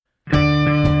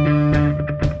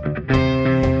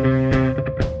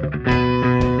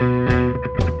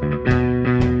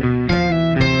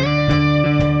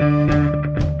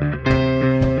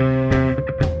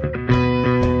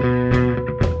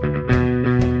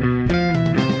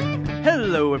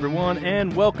everyone,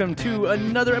 and welcome to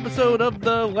another episode of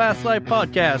the Last Life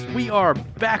Podcast. We are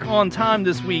back on time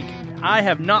this week. I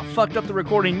have not fucked up the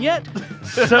recording yet,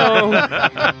 so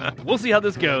we'll see how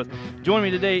this goes. Joining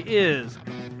me today is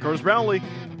Curtis Brownlee,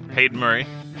 Hayden Murray,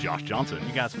 Josh Johnson.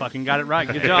 You guys fucking got it right.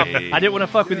 Good job. I didn't want to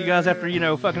fuck with you guys after,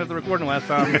 fucking up the recording last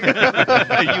time.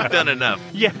 You've done enough.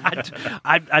 Yeah,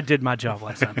 I did my job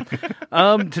last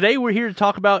time. Today we're here to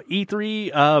talk about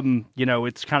E3.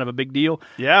 It's kind of a big deal.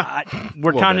 Yeah.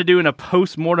 We're kind of doing a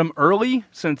post-mortem early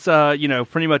since,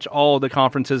 pretty much all the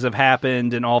conferences have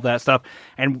happened and all that stuff,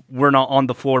 and we're not on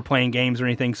the floor playing games or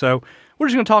anything, so we're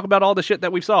just going to talk about all the shit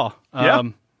that we saw.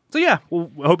 So yeah, I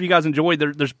hope you guys enjoyed.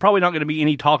 There's probably not going to be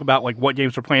any talk about like what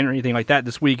games we're playing or anything like that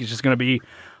this week. It's just going to be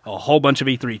a whole bunch of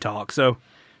E3 talk. So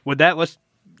with that, let's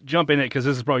jump in it because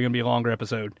this is probably going to be a longer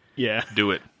episode. Yeah.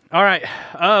 Do it. All right.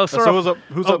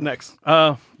 Who's up next?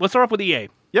 Let's start off with EA.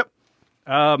 Yep.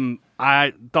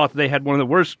 I thought they had one of the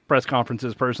worst press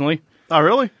conferences personally. Oh,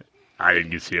 really? I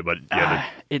didn't get to see it, but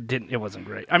It wasn't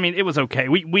great. I mean, it was okay.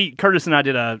 We Curtis and I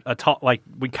did a talk, like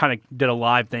we kind of did a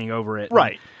live thing over it.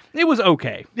 Right. It was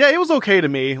okay. Yeah, it was okay to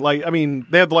me. Like, I mean,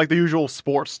 they have the usual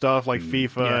sports stuff like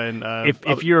FIFA and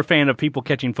if you're a fan of people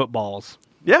catching footballs.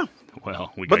 Yeah.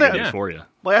 well, we got it for you.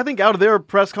 Like, I think out of their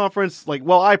press conference,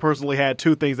 I personally had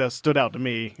two things that stood out to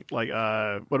me. Like,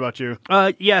 what about you?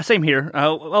 Yeah, same here.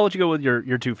 I'll let you go with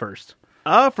your two first.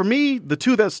 For me, the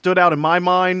two that stood out in my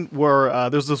mind were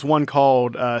there's this one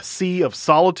called Sea of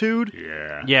Solitude.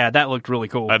 Yeah. Yeah, that looked really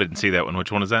cool. I didn't see that one.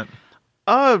 Which one is that?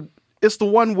 It's the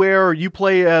one where you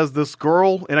play as this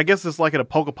girl, and I guess it's like in a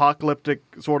post-apocalyptic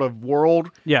sort of world.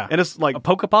 Yeah. And it's like a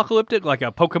poke-apocalyptic, like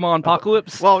a Pokemon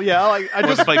apocalypse? Well, yeah, I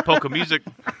just play polka music.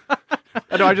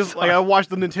 I know, I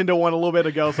watched the Nintendo one a little bit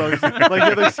ago, so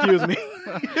excuse me.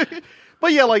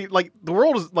 But yeah, like the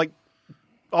world is like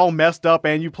all messed up,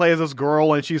 and you play as this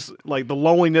girl, and she's like the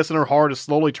loneliness in her heart is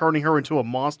slowly turning her into a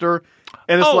monster,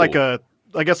 and it's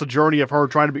I guess a journey of her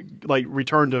trying to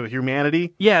return to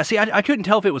humanity. Yeah, see, I couldn't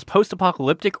tell if it was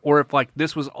post-apocalyptic or if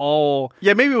this was all.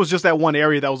 Yeah, maybe it was just that one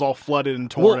area that was all flooded and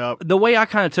torn up. The way I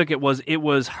kind of took it was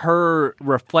her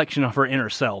reflection of her inner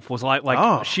self was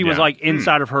she was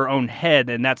inside of her own head,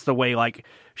 and that's the way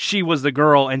she was the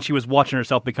girl and she was watching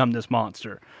herself become this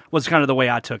monster. Was kind of the way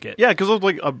I took it. Yeah, because it was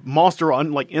like a monster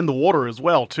in the water as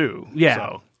well too. Yeah.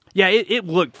 So. Yeah, it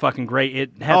looked fucking great.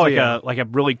 It has a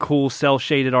really cool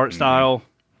cel-shaded art style.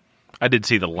 I did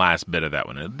see the last bit of that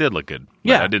one. It did look good.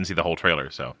 Yeah. I didn't see the whole trailer,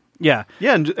 so. Yeah.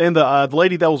 Yeah, and the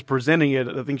lady that was presenting it,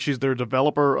 I think she's their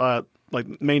developer,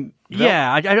 main.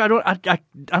 Yeah, I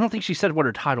don't think she said what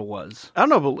her title was. I don't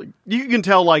know, but you can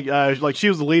tell she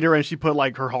was the leader and she put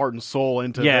her heart and soul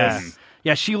into this.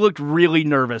 Yeah, she looked really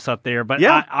nervous up there, but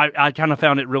yeah. I kind of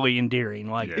found it really endearing.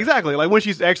 Exactly. Like when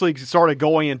she's actually started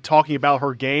going and talking about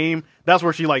her game, that's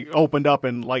where she opened up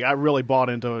and I really bought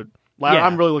into it.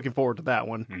 I'm really looking forward to that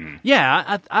one. Mm.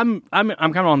 Yeah, I'm kind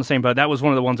of on the same boat. That was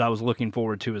one of the ones I was looking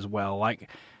forward to as well.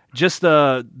 Just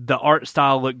the art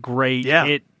style looked great.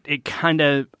 Yeah. It kind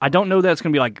of, I don't know that it's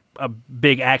going to be a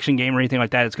big action game or anything like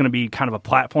that. It's going to be kind of a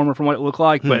platformer from what it looked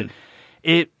like, but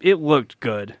it looked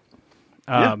good.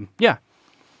 Yeah.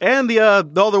 And the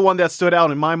other one that stood out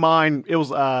in my mind, it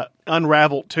was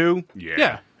Unraveled 2.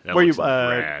 Yeah. That where looks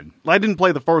rad. I didn't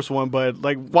play the first one, but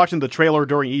watching the trailer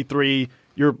during E3,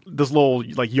 you're this little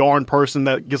yarn person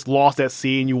that gets lost at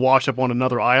sea and you wash up on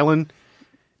another island.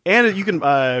 And you can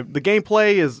the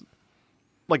gameplay is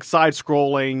side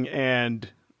scrolling and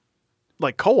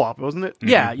co-op, wasn't it?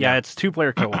 Yeah, it's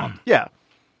 2-player co-op. Yeah.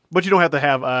 But you don't have to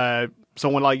have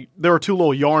someone there are two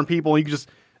little yarn people and you can just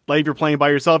if you're playing by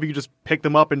yourself, you can just pick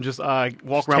them up and just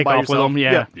walk around by yourself. With them,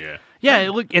 yeah. Yeah.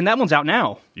 And that one's out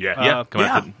now. Yeah. Coming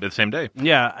out the same day.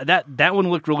 Yeah, that one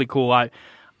looked really cool.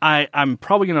 I'm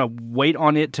probably gonna wait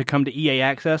on it to come to EA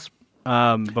Access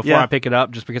before I pick it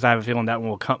up, just because I have a feeling that one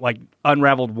will come.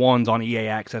 Unraveled 1's on EA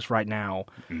Access right now,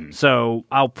 so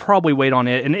I'll probably wait on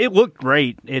it. And it looked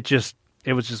great. It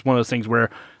was just one of those things where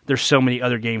there's so many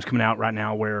other games coming out right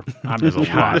now where there's a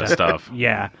lot of stuff.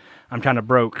 Yeah. I'm kind of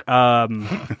broke.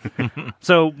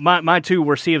 So my two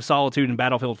were Sea of Solitude and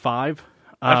Battlefield 5.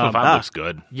 Battlefield 5 looks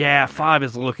good. Yeah, 5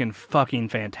 is looking fucking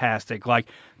fantastic.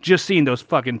 Just seeing those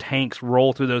fucking tanks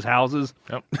roll through those houses.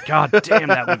 Yep. God damn,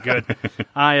 that looked good.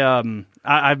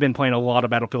 I've been playing a lot of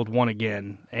Battlefield 1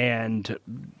 again, and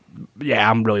yeah,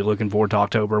 I'm really looking forward to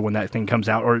October when that thing comes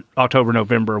out, or October,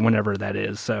 November, whenever that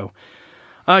is. So,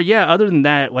 other than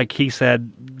that, like he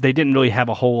said, they didn't really have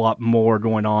a whole lot more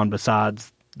going on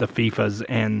besides the FIFAs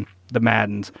and the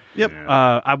Maddens. Yep.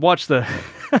 I watched the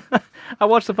I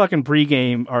watched the fucking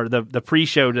pregame or the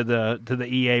pre-show to the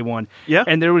EA one. Yeah.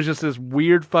 And there was just this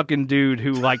weird fucking dude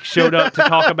who like showed up to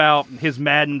talk about his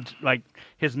Madden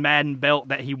belt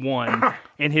that he won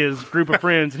in his group of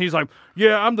friends, and he's like,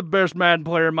 "Yeah, I'm the best Madden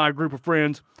player in my group of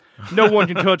friends. No one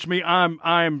can touch me.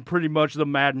 I'm pretty much the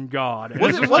Madden god."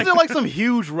 Was it like some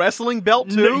huge wrestling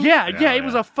belt too? Yeah, it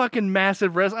was a fucking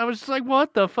massive wrestling. I was just like,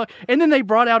 what the fuck? And then they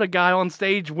brought out a guy on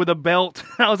stage with a belt.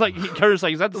 I was like, Curtis,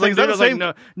 like, is that the same? Is that the same?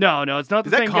 Like, no, it's not the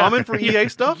same. Is that common for Yeah. EA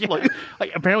stuff? Yeah.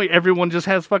 Like, apparently everyone just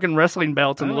has fucking wrestling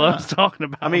belts and loves talking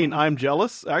about. I mean, I'm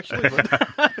jealous actually. But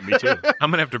Me too. I'm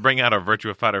gonna have to bring out our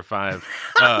Virtua Fighter 5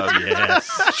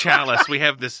 Yes. chalice. We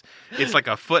have this. It's like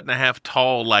a 1.5 feet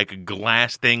tall, like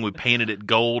glass thing. We painted it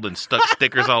gold and stuck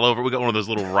stickers all over. We got one of those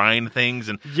little rind things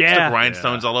and stuck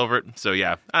rhinestones all over it. So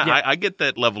I get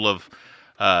that level of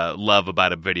love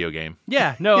about a video game.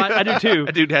 Yeah, no, I do too.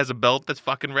 That dude has a belt that's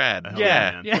fucking rad.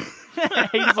 Yeah.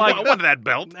 He's like, I wanted that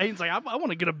belt. He's like, I want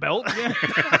to get a belt. Yeah.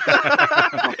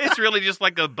 It's really just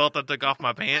like a belt I took off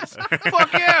my pants.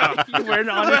 Fuck yeah! You're wearing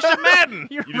it on Where's your the Madden?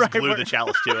 You just glue the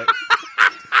chalice to it.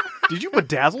 did you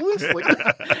bedazzle this?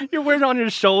 Like, You're wearing it on your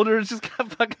shoulders, just got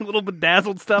fucking little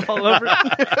bedazzled stuff all over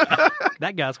it.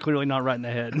 That guy's clearly not right in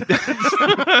the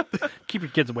head. Keep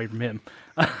your kids away from him.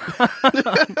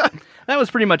 That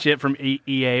was pretty much it from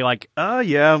EA. Like,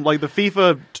 yeah, like the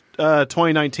FIFA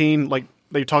 2019, like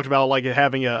they talked about like it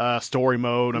having a story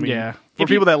mode. I mean, Yeah. for If you-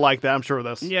 people that like that, I'm sure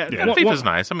that's Yeah. FIFA's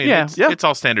nice. I mean, Yeah. it's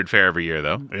all standard fare every year,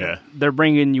 though. Yeah. they're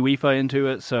bringing UEFA into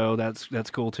it, so that's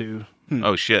cool too.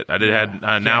 Oh shit! I did have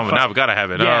now I've got to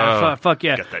have it. Yeah, fuck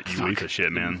yeah. Got that UEFA shit,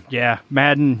 man. Yeah,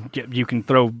 Madden, you can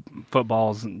throw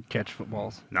footballs and catch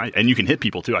footballs. Nice. And you can hit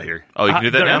people too, I hear. Oh, you can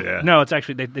do that now. Yeah. No, it's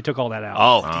actually, they took all that out.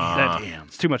 Oh, That- damn.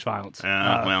 It's too much violence.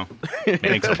 Well,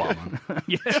 thanks, Obama.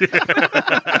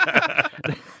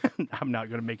 I'm not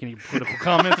going to make any political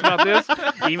comments about this,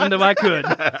 even though I could.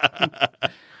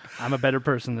 I'm a better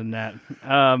person than that.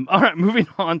 All right, moving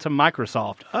on to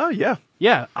Microsoft. Oh yeah.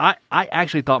 Yeah, I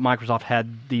actually thought Microsoft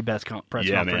had the best press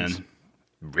Yeah, conference. man.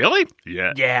 Really?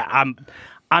 Yeah. Yeah,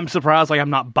 I'm surprised. Like,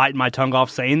 I'm not biting my tongue off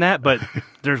saying that, but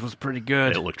theirs was pretty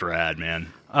good. It looked rad,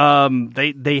 man.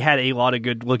 They had a lot of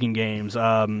good looking games.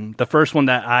 The first one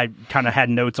that I kind of had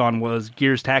notes on was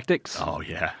Gears Tactics. Oh,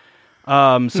 yeah.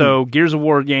 So Gears of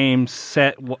War games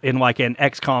set in like an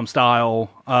XCOM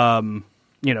style,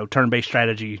 turn-based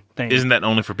strategy thing. Isn't that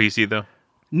only for PC though?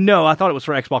 No, I thought it was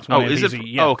for Xbox One. Oh, and is it? PC.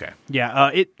 Yeah. Oh, okay. Yeah,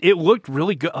 it looked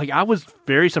really good. Like, I was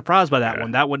very surprised by that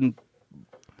one. That wouldn't.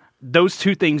 Those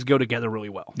two things go together really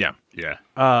well. Yeah. Yeah.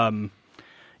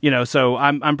 So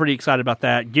I'm pretty excited about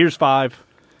that. Gears 5.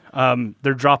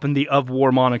 They're dropping the Of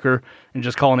War moniker and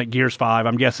just calling it Gears 5.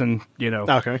 I'm guessing,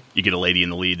 Okay. You get a lady in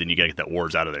the lead, then you got to get that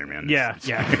wars out of there, man. Yeah.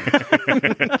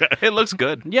 It looks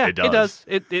good. Yeah, It it does.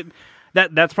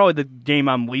 That's probably the game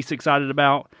I'm least excited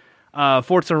about.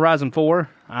 Forza Horizon 4,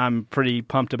 I'm pretty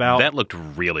pumped about. That looked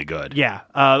really good. Yeah.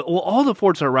 All the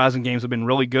Forza Horizon games have been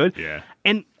really good. Yeah.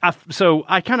 And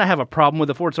I kind of have a problem with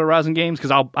the Forza Horizon games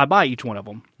because I buy each one of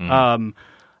them.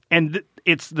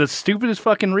 It's the stupidest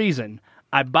fucking reason.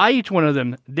 I buy each one of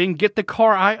them, then get the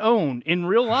car I own in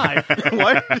real life.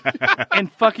 What? And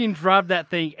fucking drive that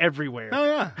thing everywhere. Oh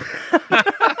yeah.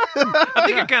 I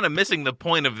think you're kind of missing the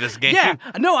point of this game. Yeah,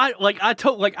 no, I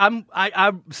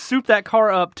soup that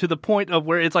car up to the point of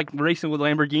where it's like racing with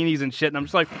Lamborghinis and shit, and I'm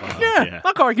just like, yeah.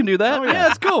 my car can do that. Oh, yeah. yeah.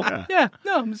 It's cool. Yeah,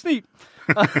 no, it's neat.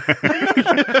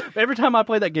 Every time I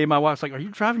play that game, my wife's like, "Are you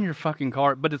driving your fucking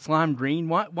car? But it's lime green.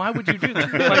 Why would you do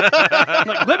that?"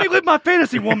 like, let me live my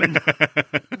fantasy, woman.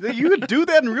 You could do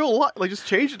that in real life. Like, just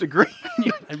change it to green.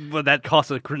 But that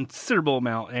costs a considerable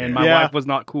amount, and my Yeah. wife was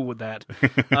not cool with that.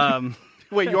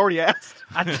 Wait, you already asked?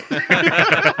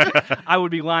 I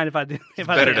would be lying if I didn't.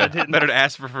 Better I didn't. to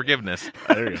ask for forgiveness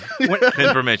There you go.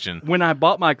 than permission. When I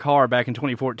bought my car back in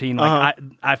 2014,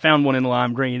 I found one in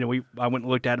lime green, and I went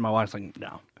and looked at it. And my wife's like,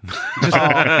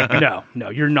 "No, no,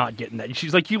 you're not getting that."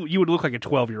 She's like, "You would look like a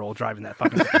 12-year-old driving that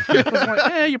fucking thing." I was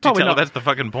like, you're probably Tell her not. that's the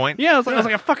fucking point. Yeah, I was like,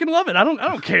 I fucking love it. I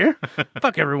don't care.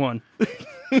 Fuck everyone.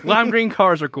 Lime green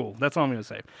cars are cool. That's all I'm gonna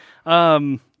say.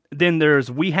 Then there's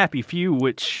We Happy Few,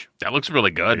 which That looks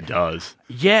really It good. does.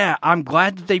 yeah, I'm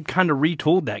glad that they've kind of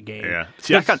retooled that game. Yeah.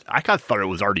 See, I kind of thought it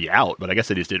was already out, but I guess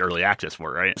they just did early access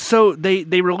for it, right? So they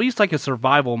released like a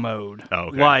survival mode. Oh,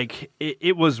 okay. Like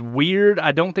it was weird.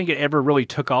 I don't think it ever really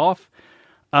took off.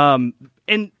 And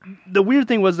the weird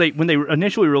thing was when they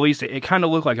initially released it, it kind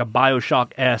of looked like a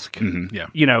BioShock-esque,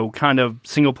 Yeah. kind of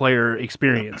single player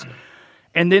experience.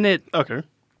 And then it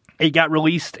got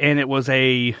released, and it was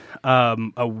a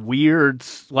weird,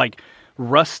 like,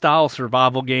 Rust-style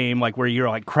survival game, like where you're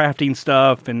like crafting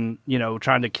stuff and, you know,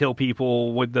 trying to kill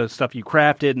people with the stuff you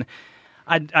crafted.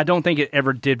 And I don't think it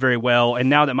ever did very well. And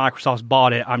now that Microsoft's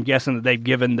bought it, I'm guessing that they've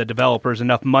given the developers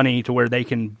enough money to where they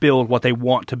can build what they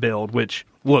want to build, which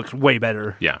looks way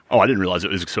better. Yeah. Oh, I didn't realize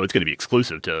it was. So it's going to be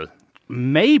exclusive to.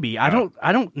 Maybe I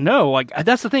don't know. Like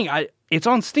that's the thing. It's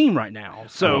on Steam right now,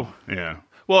 so yeah.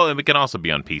 Well, it can also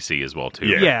be on PC as well too.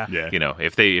 Yeah. You know,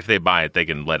 if they buy it, they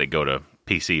can let it go to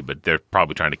PC, but they're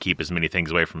probably trying to keep as many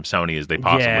things away from Sony as they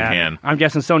possibly can. I'm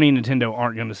guessing Sony and Nintendo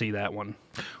aren't going to see that one.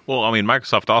 Well, I mean,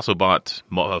 Microsoft also bought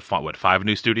 5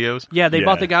 new studios? Yeah, they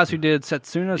bought the guys who did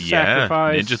Setsuna's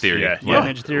Sacrifice, Ninja Theory. Yeah,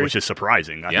 Ninja Theory, which is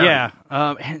surprising.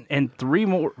 And three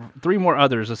more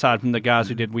others aside from the guys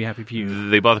who did We Happy Few.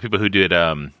 They bought the people who did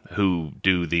who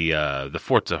do the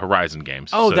Forza Horizon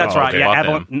games. Oh, So that's right. they Yeah,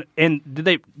 bought them. and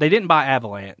they didn't buy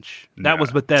Avalanche. That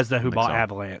was Bethesda who bought so.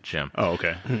 Avalanche. Yeah. Oh,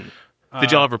 okay.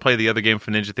 Did y'all ever play the other game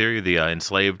from Ninja Theory, the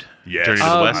Enslaved Yes. Journey to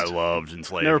the West? I loved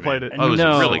Enslaved. Never man. played it. Oh, it was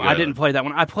no, really good. I didn't play that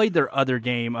one. I played their other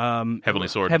game, Heavenly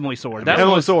Sword. Heavenly Sword.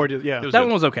 Heavenly Sword, yeah. was That good.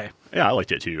 one was okay. Yeah, I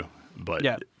liked it too. But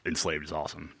Yeah. Enslaved is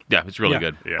awesome. Yeah, it's really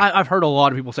good. Yeah. I've heard a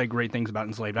lot of people say great things about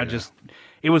Enslaved.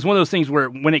 It was one of those things where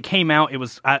when it came out,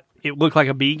 it looked like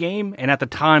a B game, and at the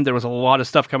time there was a lot of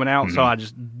stuff coming out, so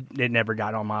it never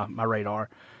got on my radar.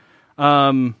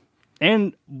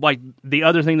 And like the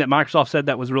other thing that Microsoft said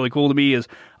that was really cool to me is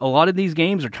a lot of these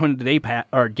games are coming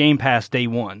to Game Pass day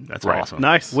one. That's Right. awesome.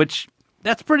 Nice. Which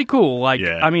that's pretty cool. Like,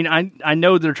 Yeah. I mean, I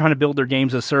know they're trying to build their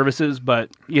games as services, but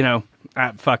you know,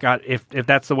 if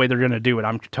that's the way they're going to do it,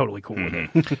 I'm totally cool with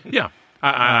it. Yeah.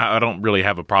 I don't really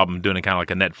have a problem doing it kind of like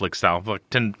a Netflix style, like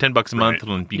 $10 a month,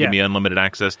 and you give me unlimited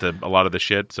access to a lot of the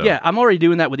shit. So Yeah, I'm already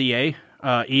doing that with EA.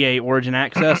 EA Origin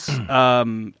Access,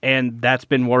 and that's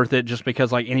been worth it just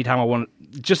because, like, anytime I want,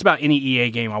 just about any EA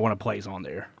game I want to play is on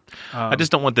there. I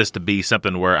just don't want this to be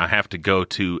something where I have to go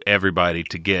to everybody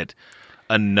to get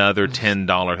another $10.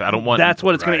 I don't want. That's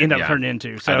what it's going Right, to end up yeah. turning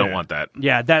into. So I don't want that.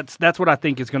 Yeah, that's what I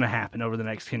think is going to happen over the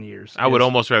next 10 years. I would is-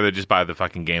 almost rather just buy the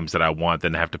fucking games that I want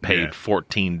than have to pay Yeah.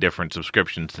 14 different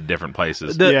subscriptions to different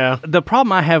places. The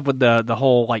problem I have with the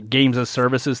whole like games as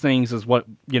services things is what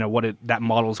that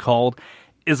model is called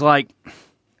is like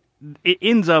it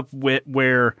ends up with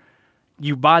where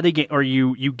you buy the game or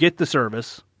you get the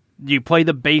service, you play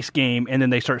the base game, and then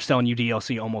they start selling you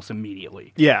DLC almost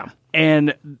immediately. Yeah.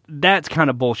 And that's kind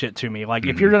of bullshit to me. Like,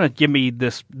 if you're going to give me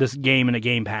this game in a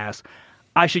Game Pass,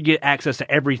 I should get access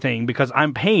to everything because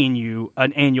I'm paying you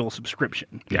an annual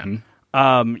subscription. Yeah.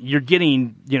 You're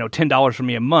getting, $10 from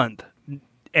me a month.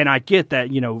 And I get that,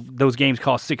 those games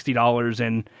cost $60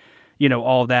 and,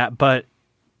 all that. But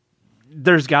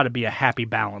there's got to be a happy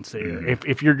balance there.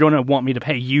 If you're going to want me to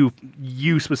pay you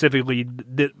specifically,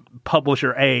 the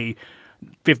publisher A,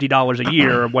 $50 a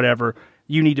year or whatever,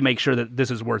 you need to make sure that this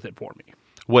is worth it for me.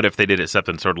 What if they did it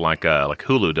something sort of like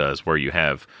Hulu does, where you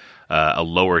have a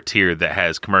lower tier that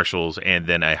has commercials and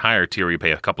then a higher tier where you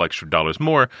pay a couple extra dollars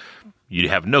more? You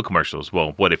have no commercials.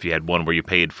 Well, what if you had one where you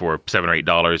paid for $7 or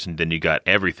 $8 and then you got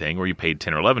everything, or you paid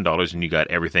 $10 or $11 and you got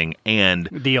everything and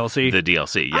DLC. the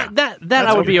DLC? Yeah, That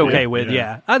I would be okay with.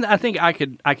 Yeah. I think I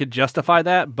could justify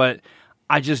that, but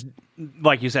I just,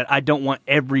 like you said, I don't want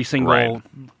every single Right.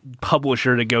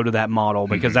 publisher to go to that model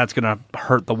because that's going to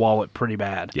hurt the wallet pretty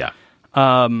bad. yeah.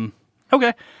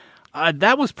 Okay.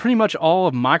 That was pretty much all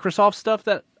of Microsoft stuff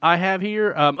that I have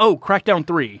here. Crackdown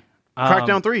 3.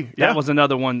 Crackdown 3. Yeah. That was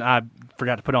another one I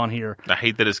forgot to put on here. I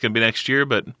hate that it's going to be next year,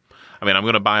 but I mean, I'm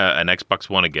going to buy an Xbox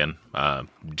One again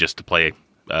just to play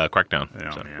Crackdown.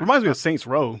 Yeah, So. man. Reminds me of Saints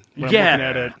Row. When I'm Yeah. looking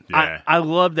at it. Yeah. I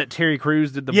love that Terry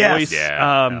Crews did the Yes. voice.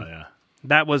 Yeah. Yeah.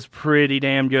 That was pretty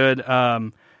damn good.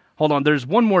 Hold on, there's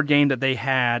one more game that they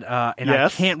had, and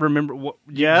Yes. I can't remember what.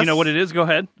 Yes. You know what it is? Go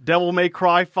ahead. Devil May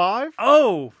Cry 5.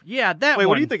 Oh, yeah, that Wait, one.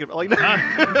 what do you think of Like, Go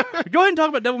ahead and talk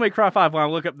about Devil May Cry 5 while I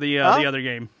look up the other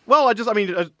game. well, I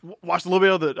watched a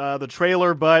little bit of the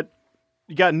trailer, but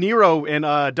you got Nero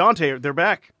and Dante. They're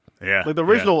back. Yeah. Like the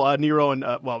original Nero and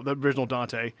the original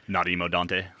Dante. Not emo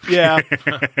Dante. Yeah.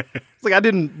 It's like I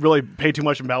didn't really pay too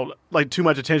much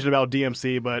attention about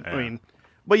DMC, but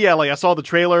but yeah, like I saw the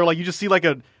trailer, like you just see like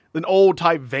an old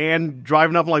type van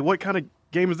driving up. I'm like, what kind of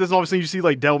game is this? And all of a sudden you see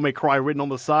like Devil May Cry written on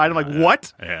the side. I'm like,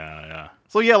 what? Yeah.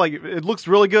 So yeah, like it looks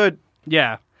really good.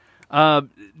 Yeah.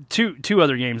 Two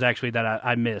other games actually that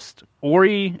I missed.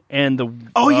 Ori and the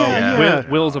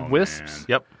Wills of Wisps.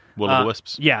 Yep. Will of the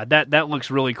Wisps. Yeah, that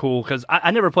looks really cool because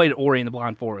I never played Ori and the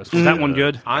Blind Forest. Was that one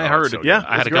good? I Oh, heard it's so it. good. Yeah,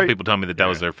 I had It's a couple great. people tell me that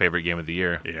was their favorite game of the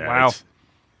year. Yeah. Wow.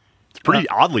 It's pretty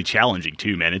oddly challenging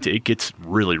too, man. It gets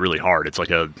really, really hard. It's like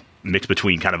mix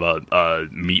between kind of a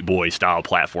Meat Boy style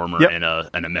platformer and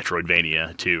a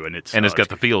Metroidvania too, and it's got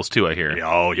the feels too. I hear.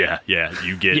 Oh yeah.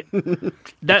 You get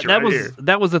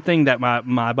that was the thing that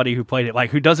my buddy who played it, like,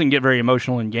 who doesn't get very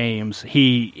emotional in games,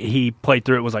 he played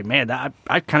through it, was like, man,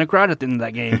 I kind of cried at the end of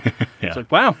that game. It's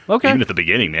like, wow, okay. Even at the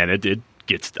beginning, man, it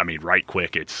gets, I mean, right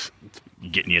quick, it's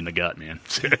getting you in the gut, man.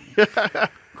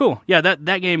 Cool. Yeah,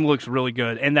 that game looks really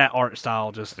good, and that art style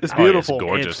it's beautiful. It's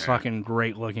gorgeous. It's fucking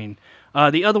great looking.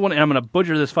 The other one, and I'm going to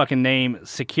butcher this fucking name,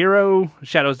 Sekiro: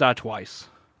 Shadows Die Twice.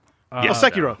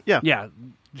 Sekiro. Yeah. Yeah,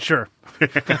 sure.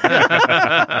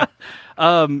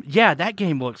 Yeah, that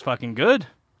game looks fucking good.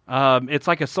 It's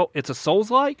like it's a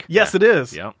Souls-like. Yes, it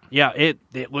is. Yeah. Yeah,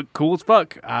 it looked cool as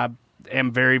fuck. I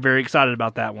am very, very excited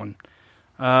about that one.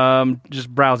 Just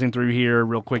browsing through here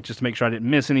real quick just to make sure I didn't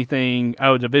miss anything.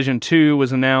 Oh, Division 2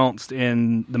 was announced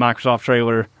in the Microsoft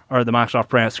trailer, or the Microsoft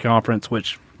press conference,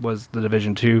 which was the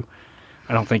Division 2.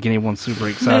 I don't think anyone's super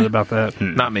excited about that.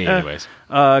 Not me, anyways.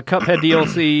 Cuphead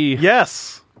DLC.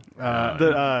 Yes.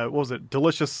 What was it?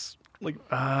 Delicious.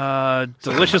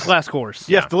 Delicious Last Course.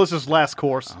 Yes, Delicious Last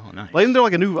Course. Oh, nice. Isn't there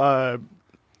like a new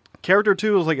character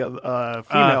too? It was like a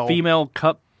female. Female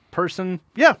cup person.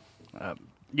 Yeah.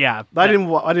 Yeah. I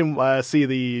didn't see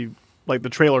the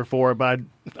trailer for it, but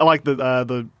I like the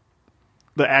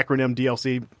acronym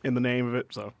DLC in the name of it.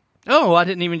 So. Oh, I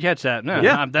didn't even catch that. No,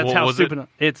 Yeah. that's What how was stupid.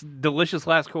 It's Delicious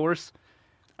Last Course.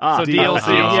 Ah, So DLC.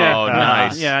 Oh, Yeah.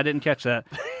 nice. Yeah, I didn't catch that.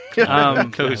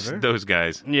 Those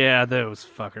guys. Yeah, those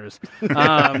fuckers.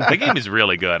 The game is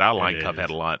really good. I like It Cuphead is.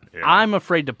 a lot. Yeah. I'm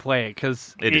afraid to play it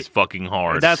because It is fucking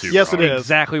hard. That's super yes, it hard. is.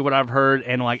 exactly what I've heard,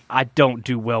 and like I don't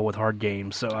do well with hard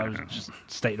games, so I was just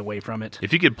stayed away from it.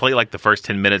 If you could play like the first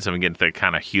 10 minutes of it and get the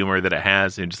kind of humor that it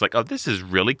has, and just like, oh, this is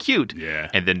really cute, Yeah.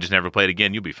 and then just never play it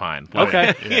again, you'll be fine. Like,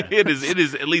 Okay. it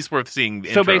is at least worth seeing. The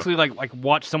So intro. basically, like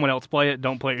watch someone else play it,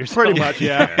 don't play it yourself. Pretty much,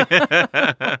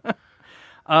 yeah.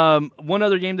 One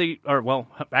other game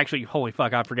actually, holy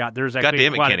fuck, I forgot. There's actually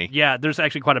damn it, Kenny. there's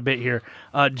actually quite a bit here.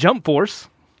 Jump Force,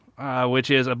 which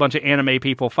is a bunch of anime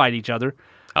people fight each other.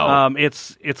 Oh.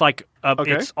 It's like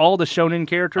Okay. it's all the shonen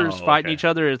characters Oh, fighting okay. each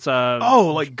other. It's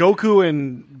Like Goku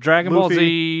and Dragon Ball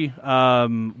Luffy.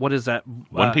 Z. What is that?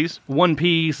 One Piece? One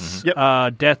Piece.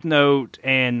 Yep. Death Note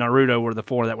and Naruto were the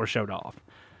four that were showed off.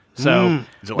 So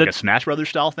Is it like a Smash Brothers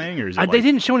style thing, or is it they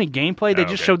didn't show any gameplay. They Oh,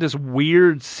 just okay. showed this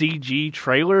weird CG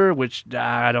trailer, which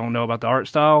I don't know about the art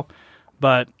style,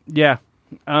 but yeah.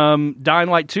 Dying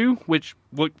Light 2, which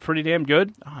looked pretty damn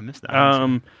good. Oh, I missed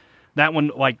that. That one,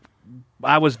 like,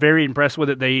 I was very impressed with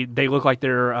it. They look like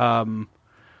they're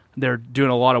doing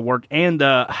a lot of work, and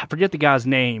I forget the guy's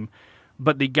name,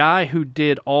 but the guy who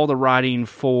did all the writing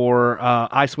for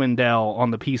Icewind Dale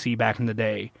on the PC back in the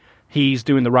day. He's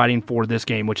doing the writing for this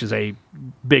game, which is a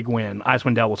big win.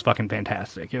 Icewind Dale was fucking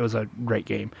fantastic. It was a great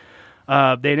game. They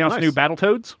announced Nice. new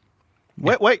Battletoads.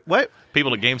 Wait.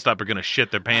 People at GameStop are going to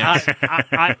shit their pants.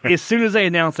 I, as soon as they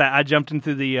announced that, I jumped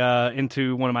into the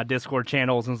into one of my Discord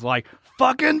channels and was like,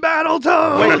 "Fucking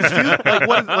Battletoads!" Wait, excuse me?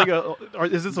 Like, what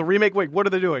is, is this a remake? Wait, what are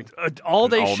they doing? all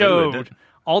they All new, showed, isn't it?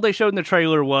 all they showed in the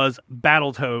trailer was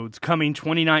Battletoads coming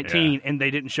 2019, and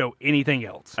they didn't show anything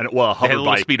else. And, well, a They had hover a little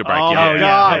bike. speeder bike. Oh, yeah. Oh, yeah,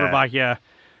 God. Hoverbike, yeah.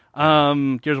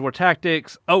 Gears of War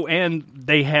Tactics. Oh, and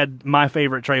they had my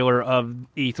favorite trailer of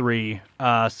E3,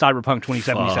 Cyberpunk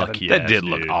 2077. Fuck yeah. That Yes, did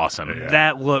look dude. awesome. Yeah.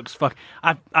 That looks fuck.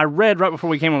 I read right before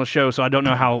we came on the show, so I don't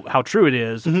know how true it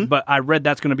is, but I read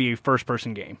that's going to be a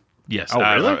first-person game. Yes. Oh,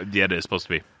 really? Yeah, it is supposed to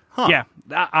be. Yeah,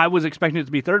 I was expecting it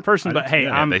to be third person, but hey,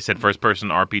 Yeah, they said first person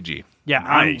RPG.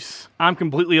 Nice. I'm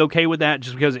completely okay with that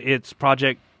just because it's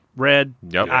Project Red.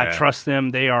 Yep. I Yeah. trust them.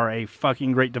 They are a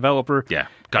fucking great developer. Yeah.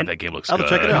 God, And- that game looks I'll good.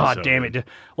 check it out. God So damn good. it.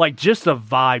 Like, just the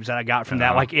vibes that I got from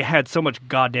that. Like, it had so much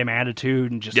goddamn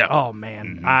attitude and just, Yeah. oh,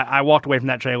 man. I walked away from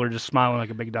that trailer just smiling like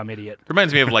a big dumb idiot.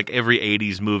 Reminds me of like every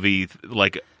 80s movie,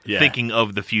 like Yeah. thinking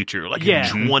of the future. Like Yeah.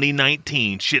 in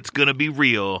 2019, shit's going to be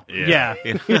real. Yeah.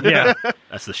 Yeah.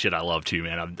 That's the shit I love too,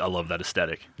 man. I love that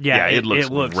aesthetic. Yeah, it looks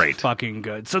great. fucking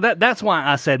good. So that's why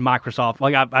I said Microsoft.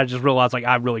 Like, I just realized, like,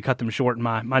 I really cut them short in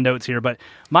my notes here. But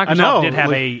Microsoft know, did have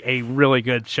like- a really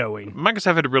good showing.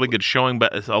 Microsoft had a really good showing,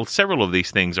 but several of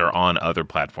these things are on other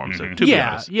platforms. So to be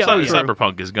Yeah, honest, yeah, so oh, yeah.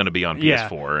 Cyberpunk is going to be on Yeah.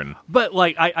 PS4, and But,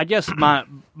 like, I guess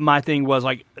my thing was,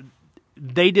 like,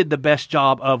 they did the best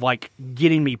job of, like,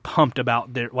 getting me pumped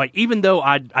about their, like, even though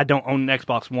I don't own an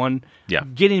Xbox One, Yeah.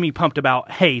 getting me pumped about,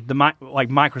 hey,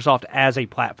 Microsoft as a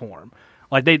platform.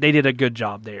 Like, they did a good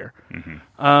job there.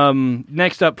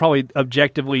 Next up, probably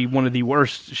objectively one of the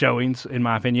worst showings, in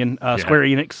my opinion, Square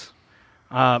Enix.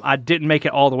 I didn't make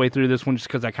it all the way through this one just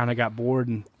because I kind of got bored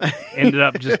and ended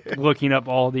up just looking up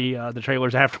all the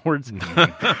trailers afterwards.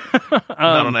 Not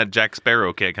on that Jack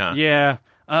Sparrow kick, huh? Yeah.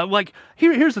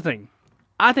 Here's the thing.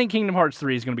 I think Kingdom Hearts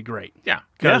 3 is going to be great. Yeah.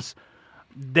 Because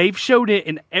they've showed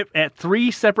it at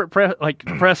 3 separate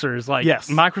pressers. Yes.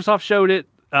 Microsoft showed it,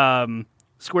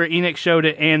 Square Enix showed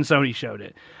it, and Sony showed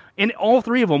it. And all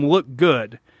 3 of them looked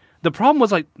good. The problem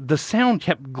was the sound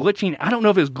kept glitching. I don't know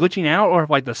if it was glitching out or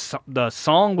if the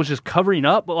song was just covering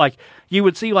up. But you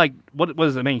would see what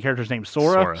was the main character's name?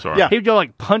 Sora. Yeah. He'd go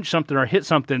punch something or hit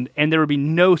something, and there would be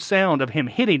no sound of him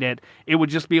hitting it. It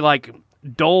would just be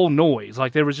dull noise.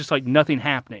 There was just nothing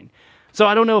happening. So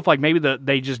I don't know if maybe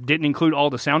they just didn't include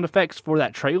all the sound effects for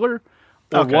that trailer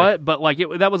or what. But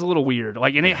that was a little weird.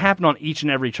 And it happened on each and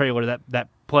every trailer that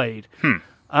played.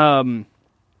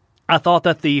 I thought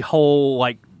that the whole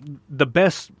the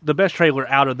best trailer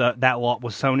out of that lot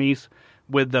was Sony's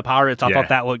with the pirates. I thought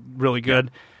that looked really good.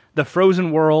 Yeah. The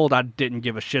Frozen World, I didn't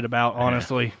give a shit about,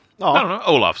 honestly. Oh. I don't know.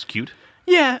 Olaf's cute.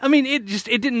 Yeah, I mean, it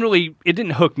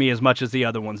didn't hook me as much as the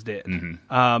other ones did.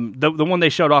 Mm-hmm. The one they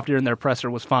showed off during their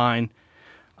presser was fine.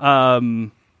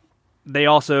 They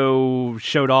also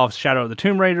showed off Shadow of the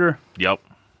Tomb Raider. Yep.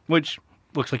 Which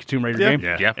looks like a Tomb Raider game.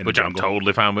 Yeah, which I'm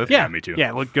totally fine with. Yeah, me too.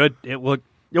 Yeah, it looked good.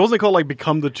 It wasn't called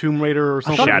Become the Tomb Raider or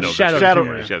something. Shadow of the Tomb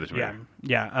Raider.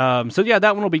 Yeah. So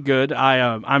that one will be good.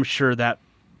 I'm sure that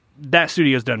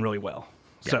studio's done really well.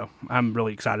 Yeah. So I'm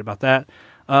really excited about that.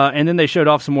 And then they showed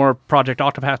off some more Project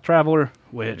Octopath Traveler,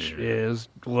 which is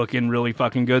looking really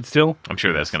fucking good still. I'm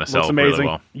sure that's going to sell really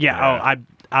well. Yeah.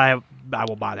 I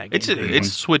will buy that game.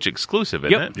 It's Switch exclusive,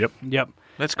 isn't it? Yep.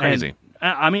 That's crazy.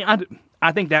 And,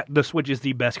 I think that the Switch is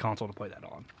the best console to play that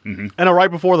on. Mm-hmm. And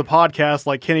right before the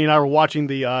podcast, Kenny and I were watching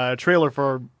the trailer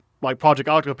for Project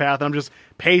Octopath, and I'm just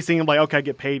pacing. I'm okay, I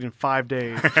get paid in 5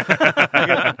 days.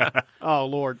 Oh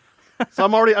Lord! So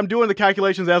I'm doing the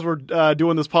calculations as we're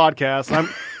doing this podcast.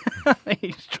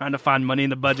 He's trying to find money in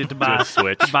the budget to buy a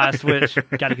Switch.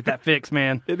 Got to get that fixed,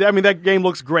 man. That game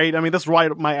looks great. That's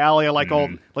right up my alley. I like all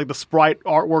the sprite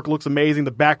artwork looks amazing.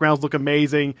 The backgrounds look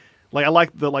amazing. I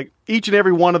like each and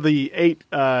every one of the 8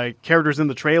 characters in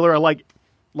the trailer. I like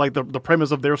the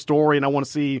premise of their story, and I want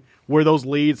to see where those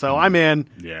lead. So I'm in.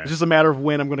 Yeah. It's just a matter of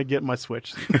when I'm going to get my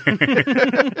Switch.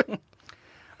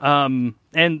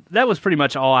 And that was pretty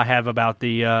much all I have about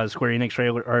the Square Enix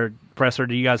trailer or presser.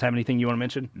 Do you guys have anything you want to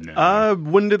mention? No.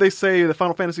 When did they say the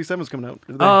Final Fantasy VII is coming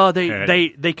out?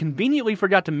 They conveniently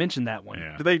forgot to mention that one.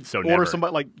 Yeah. Did they order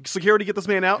somebody security get this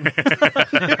man out?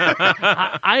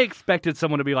 I expected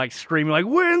someone to be screaming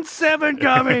when's 7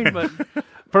 coming? But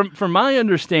from my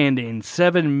understanding,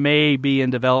 7 may be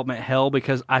in development hell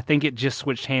because I think it just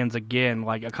switched hands again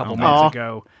a couple months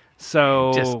ago.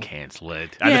 So just cancel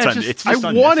it. Yeah, I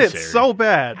want it so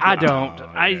bad. I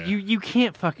don't. You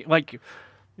can't fucking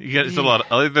there's a lot.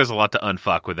 There's a lot to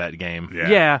unfuck with that game.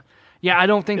 Yeah. I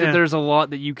don't think that there's a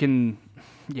lot that you can.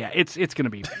 Yeah, it's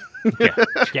gonna be.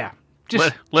 Yeah.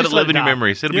 Just let it live in your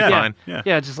memories. It'll be fine.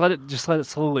 Yeah. Just let it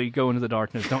slowly go into the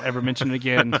darkness. Don't ever mention it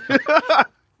again.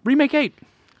 Remake 8.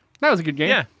 That was a good game.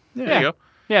 Yeah. There you go.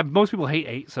 Yeah, most people hate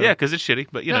 8. So. Yeah, because it's shitty,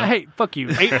 but Hey, fuck you.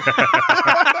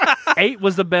 8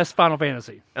 was the best Final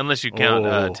Fantasy. Unless you count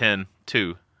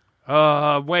 10-2.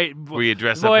 Wait. Where you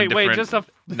dress up in different... Wait, just a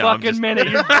fucking minute.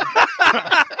 You're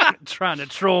trying to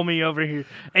troll me over here.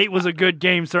 8 was a good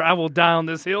game, sir. I will die on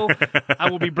this hill. I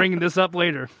will be bringing this up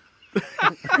later.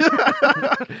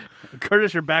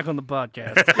 Curtis, you're back on the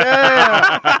podcast.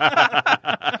 Yeah.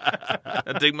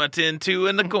 I'll take my 10-2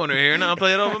 in the corner here, and I'll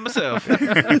play it over myself.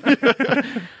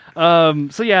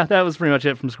 So yeah, that was pretty much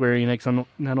it from Square Enix.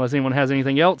 Unless anyone has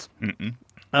anything else.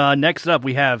 Next up,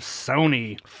 we have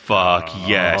Sony. Fuck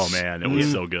yes! Oh man, it was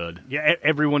so good. Yeah,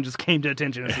 everyone just came to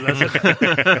attention. So that's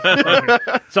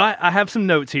it. So I have some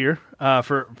notes here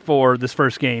for this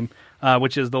first game,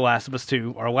 which is The Last of Us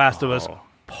 2 or Last of Us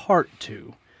Part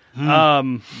 2.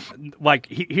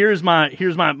 Here's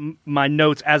my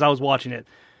notes as I was watching it.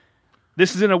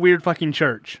 This is in a weird fucking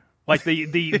church. That's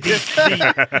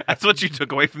what you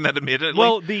took away from that immediately.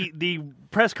 Well, the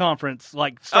press conference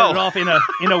started off in a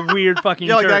weird fucking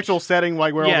church. The actual setting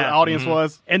where all the audience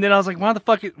was. And then I was like, why the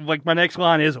fuck? My next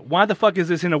line is, why the fuck is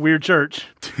this in a weird church?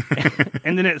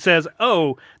 And then it says,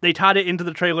 they tied it into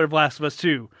the trailer of Last of Us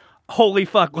 2. Holy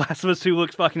fuck, Last of Us 2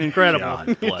 looks fucking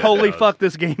incredible. Holy fuck,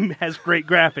 this game has great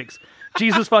graphics.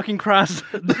 Jesus fucking Christ,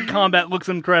 the combat looks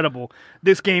incredible.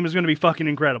 This game is going to be fucking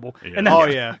incredible. Yeah. And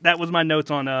that was my notes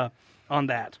on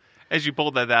that. As you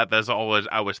pulled that out, that's always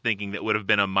I was thinking that would have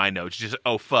been on my notes. Just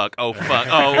oh fuck.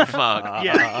 Yeah.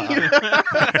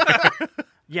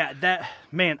 Yeah, that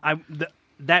man,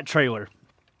 that trailer.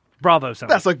 Bravo, Sony.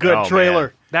 That's a good trailer.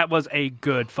 Man. That was a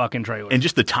good fucking trailer. And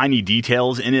just the tiny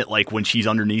details in it, like when she's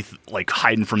underneath, like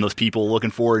hiding from those people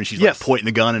looking for her, and she's like pointing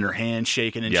the gun in her hand,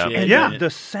 shaking and shit. And the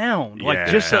sound, like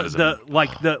just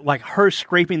like her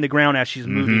scraping the ground as she's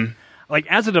moving. Like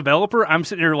as a developer, I'm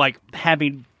sitting there like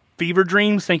having fever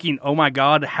dreams, thinking, "Oh my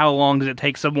god, how long does it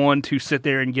take someone to sit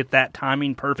there and get that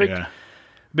timing perfect?" Yeah.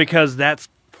 Because that's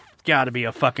got to be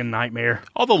a fucking nightmare.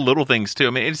 All the little things too. I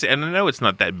mean, and I know it's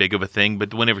not that big of a thing,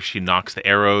 but whenever she knocks the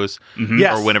arrows,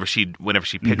 or whenever she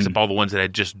picks up all the ones that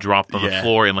had just dropped on the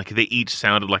floor, and like they each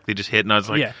sounded like they just hit, and I was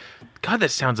like, God, that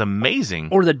sounds amazing.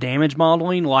 Or the damage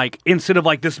modeling, like instead of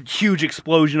like this huge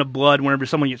explosion of blood whenever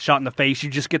someone gets shot in the face, you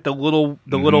just get the little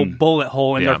bullet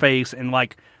hole in their face, and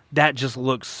like that just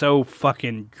looks so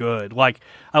fucking good. Like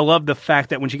I love the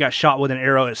fact that when she got shot with an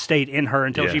arrow, it stayed in her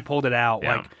until she pulled it out.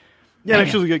 Like. Yeah, and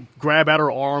actually grab at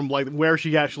her arm, like where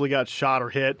she actually got shot or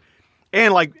hit,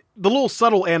 and like the little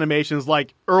subtle animations,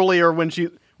 like earlier when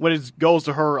it goes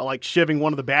to her like shivving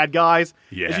one of the bad guys,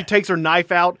 and she takes her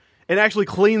knife out and actually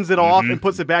cleans it off and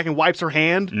puts it back and wipes her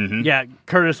hand. Yeah,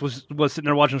 Curtis was sitting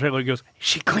there watching the trailer. He goes,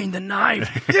 "She cleaned the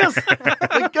knife." Yes,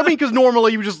 like, I mean, because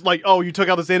normally you just like, oh, you took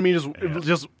out this enemy,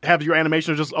 just have your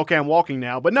animation, just okay, I'm walking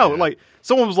now. But no, like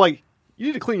someone was like, you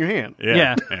need to clean your hand.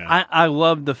 Yeah. I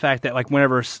love the fact that like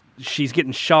whenever she's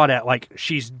getting shot at, like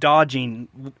she's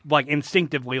dodging like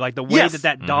instinctively, like the way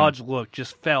that dodge looked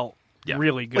just felt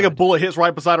really good. Like a bullet hits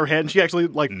right beside her head, and she actually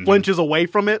like flinches away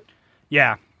from it.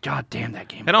 Yeah. God damn that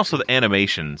game. And also the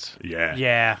animations.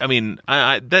 Yeah. I mean,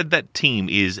 that team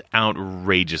is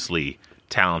outrageously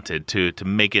talented to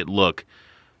make it look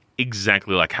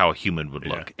exactly like how a human would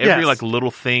look. Every like little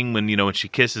thing when she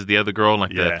kisses the other girl,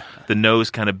 like the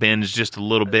nose kind of bends just a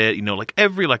little bit, like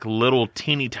every like little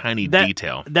teeny tiny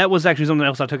detail. That was actually something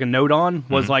else I took a note on.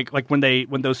 Was like when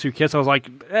those two kiss, I was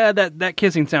like, that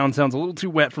kissing sounds a little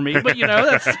too wet for me, but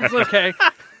that's okay.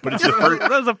 But it's that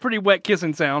was a pretty wet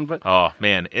kissing sound. But oh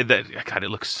man, it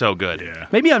looks so good. Yeah.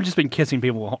 Maybe I've just been kissing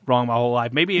people wrong my whole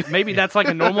life. Maybe that's like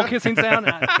a normal kissing sound.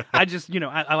 I just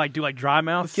I like do like dry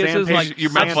mouth kisses. Like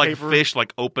your mouth's like fish,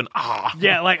 like open.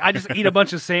 Yeah, like I just eat a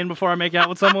bunch of sand before I make out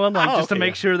with someone, like just to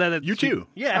make sure that it's you too.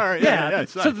 Yeah, all right, yeah.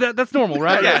 So that's normal,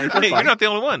 right? Yeah, you're not the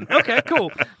only one. Okay,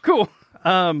 cool.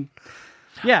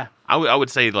 Yeah. I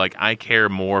would say like I care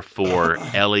more for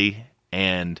Ellie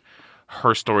and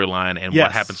her storyline and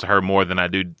what happens to her more than I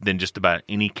do than just about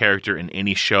any character in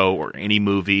any show or any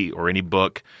movie or any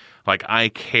book. Like I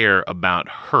care about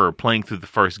her playing through the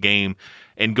first game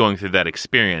and going through that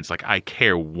experience. Like I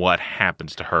care what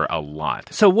happens to her a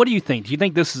lot. So what do you think? Do you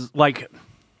think this is like,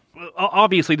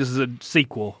 obviously this is a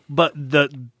sequel, but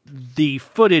the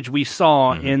footage we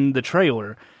saw in the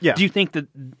trailer, do you think that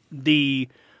the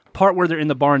part where they're in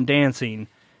the barn dancing,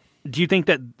 do you think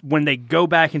that when they go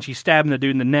back and she's stabbing the dude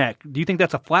in the neck, do you think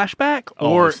that's a flashback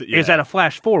or is that a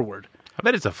flash forward? I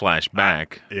bet it's a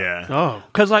flashback. Yeah. Oh,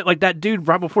 because like that dude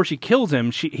right before she kills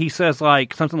him, he says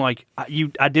like something like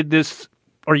I did this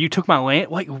or you took my land.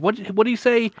 Like what do you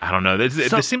say? I don't know.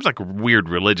 This seems like a weird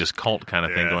religious cult kind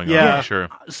of thing going on. Yeah. For sure.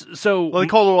 So they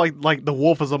call her like the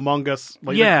wolf is among us.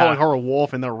 Like they're calling her a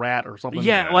wolf and they're a rat or something.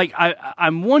 Yeah, like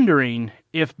I'm wondering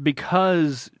if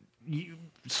because.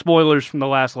 Spoilers from the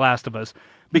Last of Us,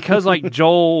 because like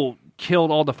Joel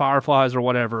killed all the fireflies or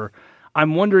whatever,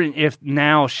 I'm wondering if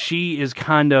now she is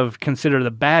kind of considered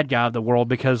the bad guy of the world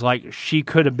because like she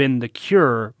could have been the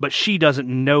cure, but she doesn't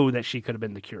know that she could have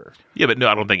been the cure. Yeah, but no,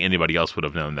 I don't think anybody else would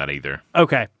have known that either.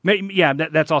 Okay. Yeah,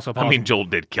 that's also possible. I mean, Joel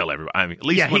did kill everybody. I mean, at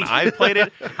least when I played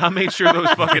it, I made sure those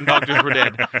fucking doctors were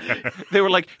dead. They were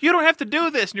like, you don't have to do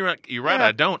this. And you're like, you're right,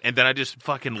 I don't. And then I just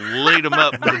fucking laid them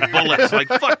up with bullets like,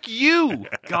 fuck you.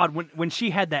 God, when she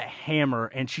had that hammer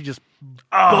and she just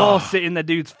bust it in the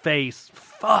dude's face,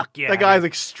 fuck yeah. That guy's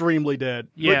extremely dead.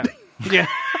 Yeah. Yeah.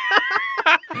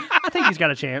 I think he's got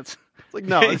a chance. It's like,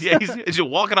 no. He's just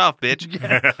walk it off, bitch.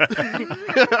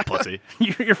 Pussy.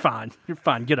 You're fine. You're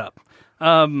fine. Get up.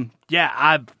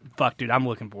 Fuck, dude, I'm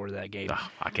looking forward to that game.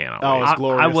 I can't. It's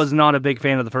glorious. I was not a big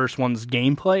fan of the first one's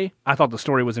gameplay. I thought the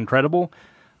story was incredible.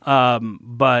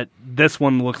 But this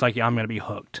one looks like I'm going to be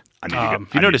hooked.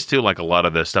 If you notice too, like a lot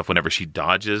of the stuff, whenever she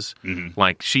dodges,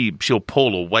 like she'll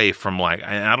pull away from like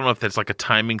I don't know if that's like a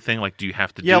timing thing. Like, do you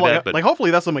have to do that? But like hopefully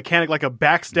that's a mechanic, like a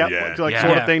backstep, sort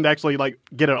of thing to actually like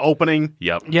get an opening.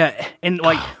 Yep. Yeah, and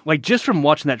like just from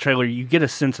watching that trailer, you get a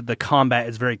sense that the combat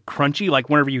is very crunchy.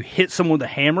 Like whenever you hit someone with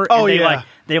a hammer,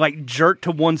 they jerk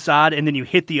to one side, and then you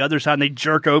hit the other side, and they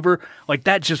jerk over. Like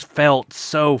that just felt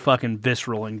so fucking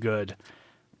visceral and good.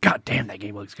 God damn, that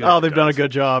game looks good. Oh, they've done a good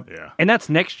job. Yeah. And that's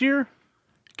next year?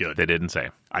 Good. They didn't say.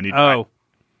 I need.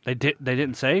 They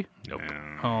didn't say. Nope.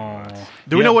 Oh,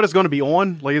 Do we know what it's going to be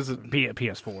on? Like, is it?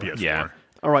 PS4? Yeah.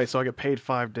 All right, so I get paid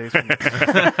 5 days. From See,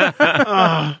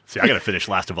 I got to finish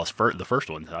Last of Us the first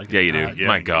one. Yeah, you do.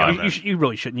 My God. You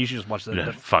really shouldn't. You should just watch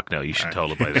the Fuck no. You should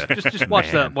totally play that. just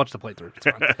watch the playthrough. It's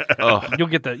fine. Oh, You'll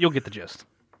get the gist.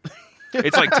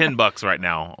 it's like $10 right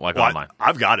now, like online.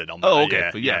 I've got it on my. Oh, okay.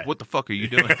 But yeah, what the fuck are you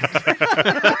doing?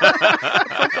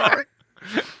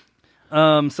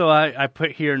 So I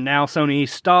put here now. Sony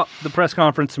stopped the press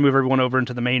conference to move everyone over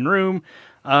into the main room.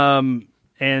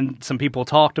 And some people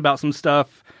talked about some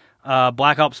stuff.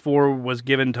 Black Ops 4 was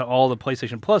given to all the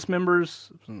PlayStation Plus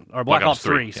members, or Black Ops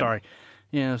 3. Yeah. Sorry.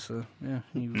 Yeah. So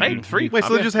Hey, it's free. Wait,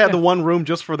 so they just had the one room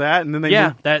just for that, and then they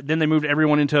moved... then they moved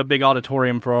everyone into a big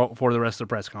auditorium for the rest of the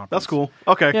press conference. That's cool.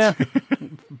 Okay. Yeah.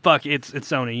 Fuck, it's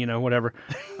Sony, whatever.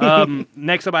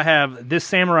 Next up, I have this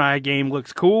samurai game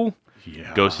looks cool.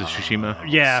 Yeah. Ghost of Tsushima.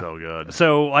 Yeah, so good.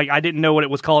 So I didn't know what it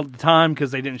was called at the time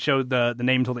because they didn't show the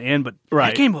name until the end. But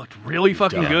that game looked really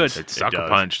fucking good. It's Sucker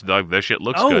Punch. That shit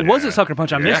looks good. Oh, was it Sucker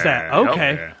Punch? I missed that.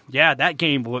 Okay, yeah. yeah, that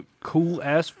game looked cool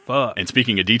as fuck. And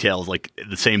speaking of details, like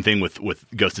the same thing with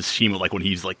Ghost of Tsushima, like when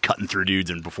he's like cutting through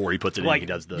dudes and before he puts it in, he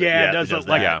does the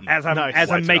as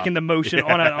I'm making the motion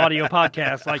on an audio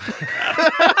podcast, like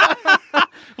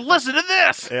listen to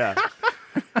this. Yeah.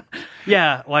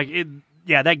 yeah, like it.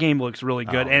 Yeah, that game looks really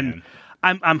good, and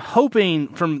man. I'm hoping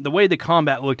from the way the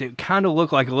combat looked, it kind of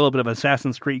looked like a little bit of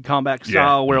Assassin's Creed combat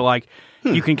style, where like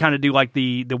you can kind of do like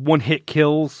the one hit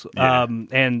kills,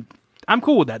 and I'm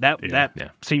cool with that.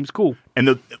 That seems cool.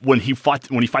 And when he fights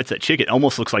that chick, it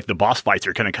almost looks like the boss fights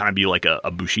are kind of be like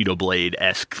a Bushido Blade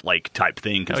esque like type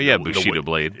thing. Oh yeah, Bushido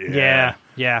Blade.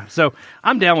 Yeah. So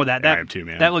I'm down with that. I am too,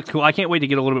 man. That looks cool. I can't wait to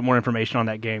get a little bit more information on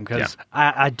that game because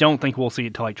I don't think we'll see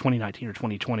it till like 2019 or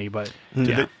 2020. But They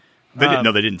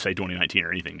didn't say 2019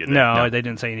 or anything, did they? No, they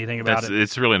didn't say anything about it.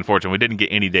 It's really unfortunate. We didn't get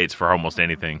any dates for almost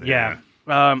anything. Yeah.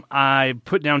 I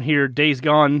put down here Days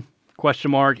Gone ?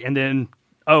 And then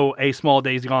a small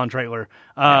Days Gone trailer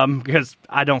because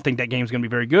I don't think that game's going to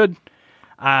be very good.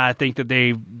 I think that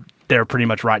they're pretty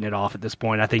much writing it off at this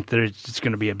point. I think that it's just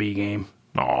going to be a B game.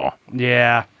 Oh,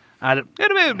 yeah.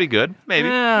 It'd be good. Maybe.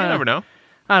 You never know.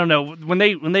 I don't know. When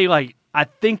they like, I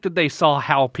think that they saw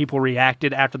how people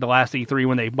reacted after the last E3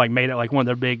 when they like made it like one of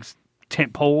their big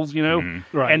tent poles, Right.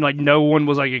 And like no one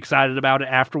was like excited about it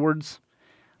afterwards.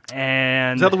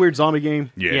 And Is that the weird zombie game?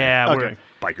 Yeah. Okay.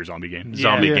 Biker zombie game.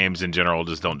 Zombie games in general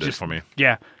just don't do it for me.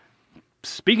 Yeah.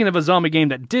 Speaking of a zombie game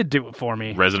that did do it for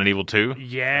me, Resident Evil 2?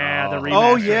 Yeah, the remaster.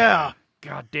 Oh yeah.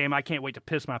 God damn, I can't wait to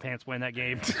piss my pants playing that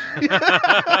game.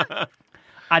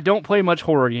 I don't play much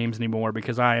horror games anymore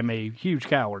because I am a huge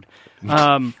coward.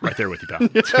 Right there with you, pal.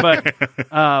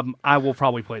 But I will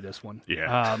probably play this one.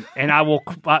 Yeah. And I will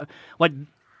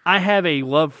I have a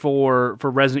love for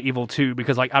Resident Evil 2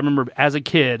 because like I remember as a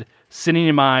kid sitting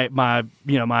in my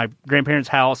grandparents'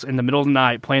 house in the middle of the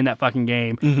night playing that fucking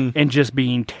game and just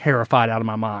being terrified out of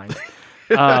my mind.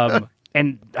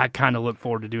 And I kind of look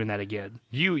forward to doing that again.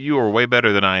 You are way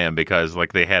better than I am because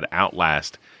like they had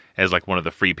Outlast as like one of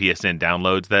the free PSN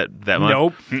downloads that month.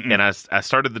 Nope. And I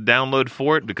started the download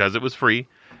for it because it was free.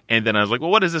 And then I was like,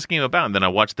 well, what is this game about? And then I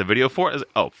watched the video for it. I was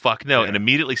like, oh, fuck no. Yeah. And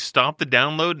immediately stopped the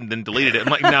download and then deleted it.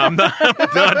 I'm like, no, I'm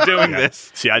not doing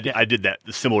this. See, I did that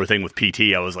similar thing with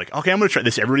PT. I was like, okay, I'm going to try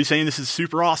this. Everybody's saying this is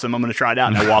super awesome. I'm going to try it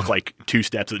out. And I walk like 2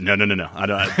 steps. No. I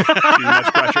don't have too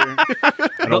much pressure.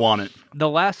 I don't want it. The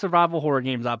last survival horror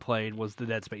games I played was the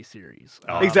Dead Space series.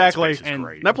 Exactly.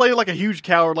 Great. And I played like a huge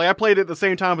coward. Like I played it at the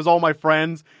same time as all my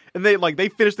friends. And they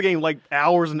finished the game like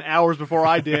hours and hours before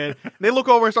I did. And they look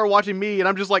over and start watching me, and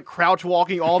I'm just like crouch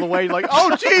walking all the way, like,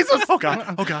 oh Jesus, oh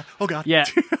god. Yeah,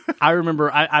 I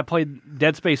remember I played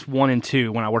Dead Space 1 and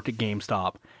 2 when I worked at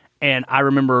GameStop, and I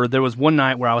remember there was one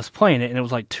night where I was playing it, and it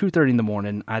was like 2:30 in the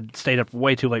morning. I'd stayed up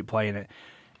way too late playing it.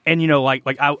 And,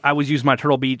 I was using my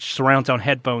Turtle Beach surround sound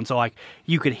headphones, so,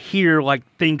 you could hear,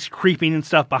 things creeping and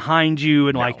stuff behind you,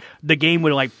 and, the game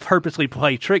would, purposely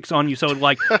play tricks on you, so it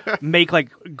would, make,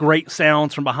 great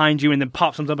sounds from behind you and then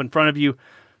pop something up in front of you.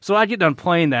 So I'd get done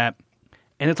playing that,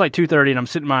 and it's, 2:30, and I'm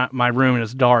sitting in my room, and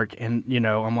it's dark, and,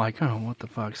 I'm like, oh, what the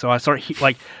fuck? So I start,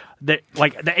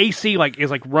 the AC,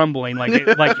 is, rumbling, and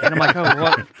I'm like,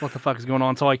 oh, what the fuck is going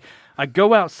on? So, I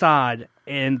go outside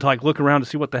and look around to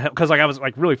see what the hell, because I was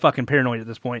really fucking paranoid at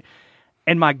this point.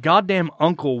 And my goddamn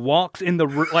uncle walks in the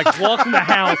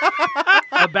house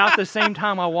about the same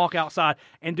time I walk outside.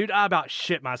 And dude, I about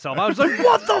shit myself. I was like,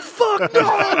 what the fuck,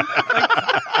 dog?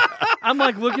 I'm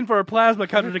looking for a plasma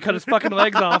cutter to cut his fucking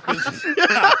legs off.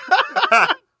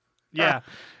 Yeah.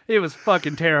 It was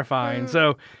fucking terrifying.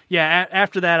 So yeah,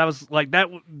 after that, I was like,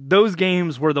 those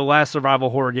games were the last survival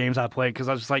horror games I played because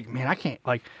I was just like, man, I can't.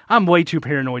 Like, I'm way too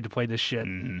paranoid to play this shit.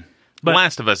 But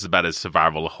Last of Us is about as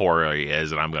survival horror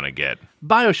as I'm going to get.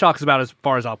 BioShock's about as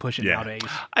far as I'll push it nowadays.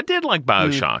 I did like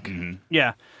BioShock.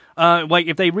 Yeah. Like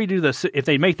if they redo if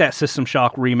they make that System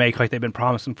Shock remake like they've been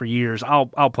promising for years,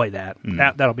 I'll play that.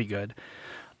 That'll be good.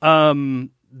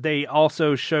 They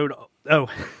also showed. Oh,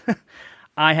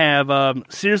 I have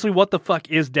seriously. What the fuck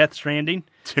is Death Stranding?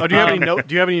 Oh, do you have any note?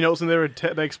 Do you have any notes in there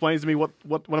that explains to me what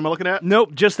am I looking at?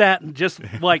 Nope, just that. Just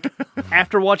like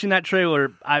after watching that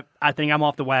trailer, I think I'm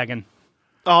off the wagon.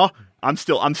 Oh, I'm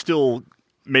still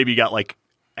maybe got like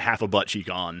half a butt cheek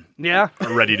on. Yeah,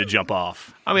 ready to jump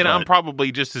off. I mean, I'm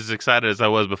probably just as excited as I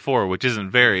was before, which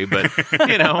isn't very, but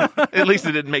at least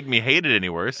it didn't make me hate it any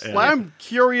worse. Well, I'm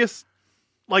curious,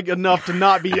 like enough to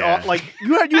not be like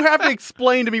you have to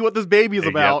explain to me what this baby is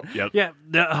about. Yep. yeah.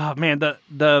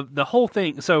 The whole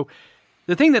thing. So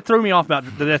the thing that threw me off about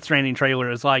the Death Stranding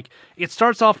trailer is like it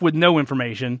starts off with no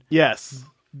information. Yes.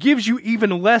 Gives you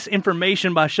even less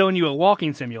information by showing you a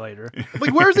walking simulator.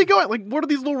 Like, where is he going? Like, what are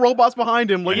these little robots behind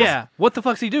him? Like, yeah, what the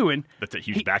fuck's he doing? That's a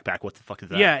huge backpack. What the fuck is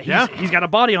that? Yeah, he's got a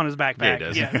body on his backpack.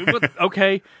 Yeah, he does.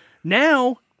 Okay,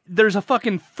 now there's a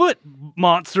fucking foot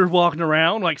monster walking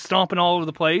around, like stomping all over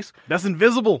the place. That's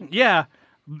invisible. Yeah,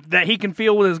 that he can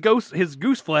feel with his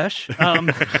goose flesh.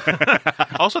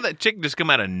 Also, that chick just come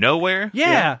out of nowhere.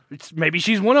 Yeah. Maybe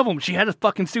she's one of them. She had a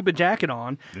fucking stupid jacket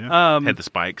on. Yeah. Had the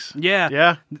spikes.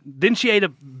 Yeah. Then she ate a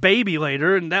baby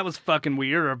later, and that was fucking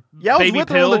weird. Or Yeah, I was baby with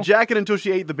her pill. on the jacket until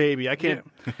she ate the baby. I can't.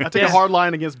 I take a hard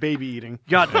line against baby eating.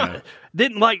 God,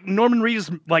 didn't like Norman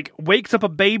Reedus like wakes up a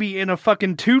baby in a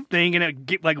fucking tube thing, and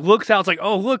it like looks out. It's like,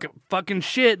 oh look, fucking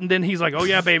shit. And then he's like, oh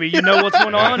yeah, baby, you know what's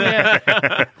going on?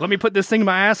 Yeah. Let me put this thing in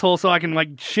my asshole so I can like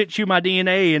shit you my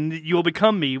DNA, and you'll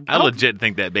become me. I legit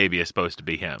think that baby is supposed to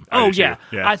be him. Oh yeah.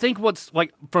 I think what's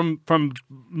like from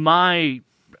my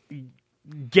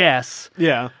guess.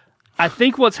 Yeah. I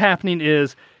think what's happening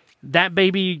is that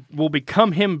baby will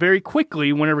become him very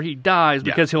quickly whenever he dies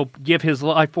because he'll give his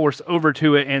life force over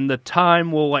to it, and the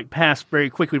time will like pass very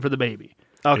quickly for the baby.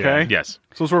 Okay. Yes.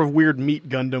 Some sort of weird meat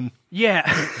Gundam. Yeah.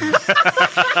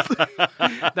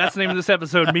 That's the name of this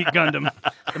episode, Meat Gundam.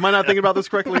 Am I not thinking about this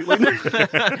correctly?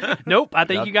 Nope, I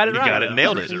think you got it right. You got it.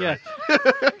 Nailed it.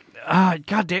 Yeah.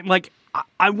 God damn, like,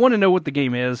 I want to know what the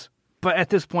game is, but at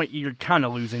this point, you're kind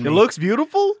of losing me. It looks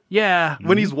beautiful Yeah.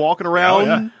 when he's walking around. Oh,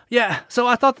 yeah. Yeah, so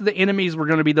I thought that the enemies were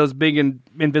going to be those big and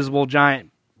invisible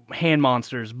giant hand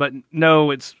monsters, but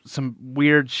no, it's some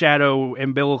weird shadow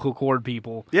umbilical cord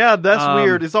people. Yeah, that's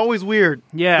weird. It's always weird.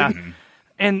 Yeah.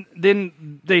 And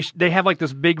then they have like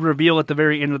this big reveal at the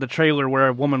very end of the trailer where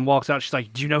a woman walks out. She's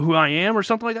like, "Do you know who I am?" or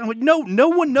something like that. I'm like, no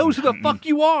one knows who the fuck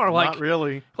you are. Like, Not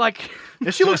really. Like,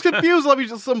 And she looks confused. Like she's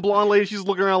just some blonde lady. She's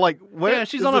looking around like, what? yeah,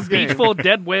 she's is on a this beach game? full of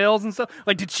dead whales and stuff.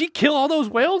 Like, did she kill all those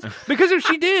whales? Because if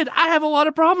she did, I have a lot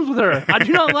of problems with her. I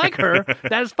do not like her.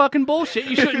 That is fucking bullshit.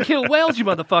 You shouldn't kill whales, you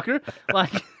motherfucker.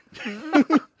 Like,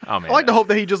 Oh man. I like to hope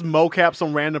that he just mocap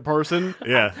some random person.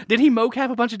 Yeah. did he mocap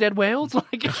a bunch of dead whales?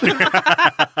 Like,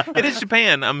 It is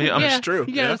Japan. I mean, yeah, it's true.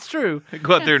 Yeah, it's true.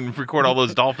 Go out there and record all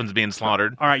those dolphins being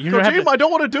slaughtered. All right, you're gonna have Kojima, to. I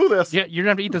don't want to do this. Yeah, you're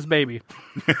gonna have to eat this baby.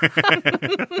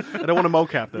 I don't want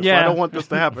to mocap this. Yeah. I don't want this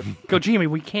to happen. Kojima,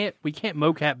 we can't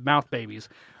mocap mouth babies.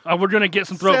 We're gonna get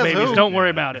some throat Says babies. who? Don't worry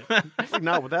about it. Like,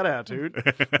 not with that attitude.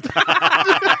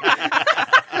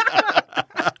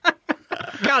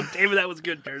 God damn it, that was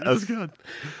good, Jared. That was good.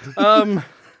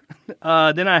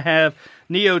 Then I have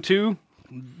Neo 2.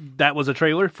 That was a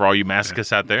trailer. For all you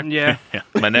masochists out there. Yeah.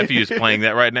 My nephew is playing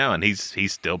that right now, and he's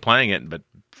still playing it, but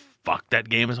fuck, that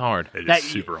game is hard. It is That-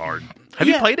 super hard. Have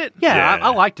you played it? Yeah, Yeah. I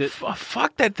liked it.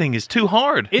 Fuck, that thing is too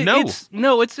hard. It's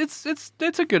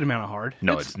a good amount of hard.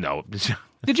 No, It's- it's no.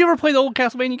 Did you ever play the old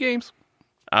Castlevania games?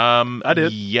 I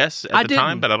did. Yes, I at the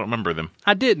time, didn't. but I don't remember them.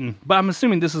 I didn't, but I'm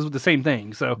assuming this is the same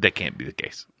thing. So, That can't be the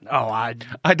case. I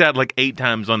I died like 8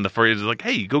 times on the first. Like,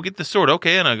 hey, go get the sword,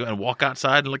 okay? And I go and walk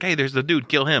outside and like, hey, there's the dude,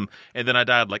 kill him. And then I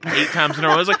died like 8 times in a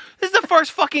row. I was like, this is the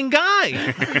first fucking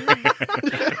guy.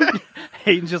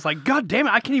 Hayden's just like, God damn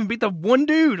it, I can't even beat the one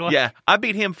dude. Like, Yeah, I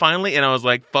beat him finally, and I was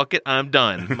like, fuck it, I'm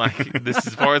done. Like, this is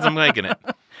as far as I'm making it.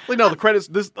 Like, no, the credits.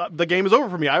 The game is over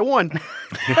for me. I won.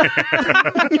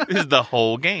 This is the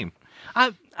whole game.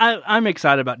 I'm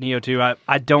excited about Neo 2.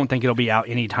 I don't think it'll be out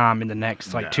anytime in the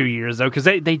next 2 years though, because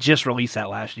they just released that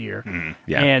last year.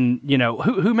 Yeah. And you know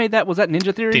who made that? Was that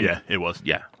Ninja Theory? Yeah, it was.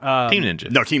 Yeah. Team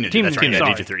Ninja. No, Team Ninja. Team That's Ninja. right. Yeah,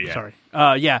 Sorry. Ninja 3. Yeah. Sorry.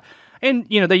 Yeah. And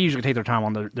you know they usually take their time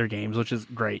on their games, which is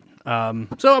great. So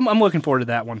I'm looking forward to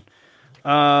that one.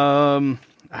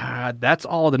 That's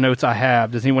all the notes I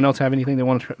have. Does anyone else have anything they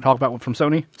want to talk about from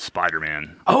Sony?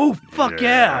 Spider-Man. Oh, fuck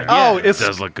yeah. Oh, It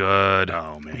does look good.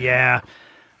 Oh man. Yeah.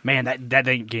 Man, that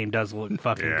game does look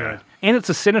fucking Yeah. good. And it's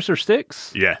a Sinister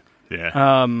Six. Yeah.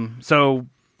 Yeah. So,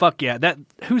 fuck yeah.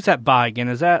 Who's that by again?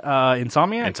 Is that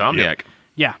Insomniac? Insomniac.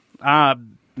 Yeah.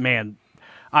 Man,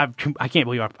 I can't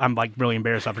believe I'm like really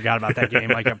embarrassed. I forgot about that game.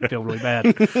 Like I feel really bad.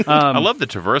 I love the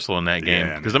traversal in that game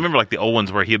Yeah, because I remember like the old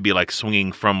ones where he'd be like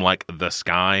swinging from like the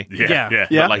sky. Yeah. Yeah.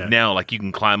 But like now, like you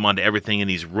can climb onto everything and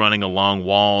he's running along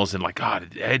walls and like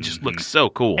God, it just looks so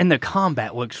cool. And the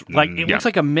combat looks like it looks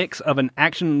like a mix of an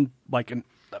action like an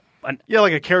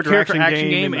like a character action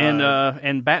game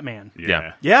and Batman.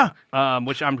 Yeah. Yeah.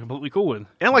 Which I'm completely cool with.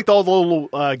 And like all the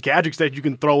little gadgets that you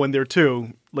can throw in there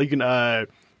too. Like you can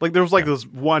like there was like this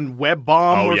one web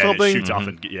bomb or It something. shoots off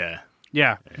and yeah.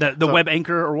 Yeah, the web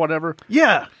anchor or whatever.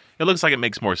 Yeah. It looks like it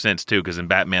makes more sense too because in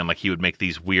Batman, like he would make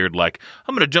these weird like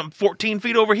I'm going to jump 14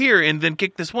 feet over here and then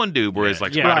kick this one dude, whereas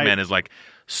like Yeah. Spider-Man is like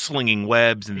slinging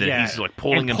webs and then Yeah. he's like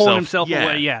pulling And pulling himself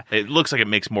away, yeah. It looks like it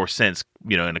makes more sense,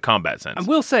 in a combat sense. I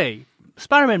will say,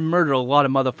 Spider-Man murdered a lot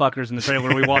of motherfuckers in the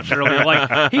trailer we watched earlier.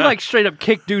 Like he like straight up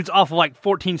kicked dudes off of like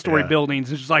 14-story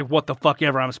buildings. It's just like, what the fuck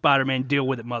ever? I'm Spider-Man. Deal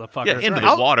with it, motherfucker. Yeah, into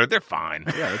the water, they're fine.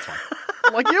 Yeah, that's fine.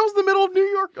 Like it was the middle of New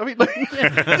York. I mean,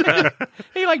 like,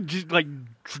 He like just, like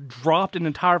dropped an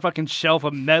entire fucking shelf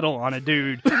of metal on a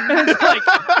dude. And it's like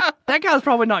that guy's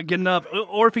probably not getting up,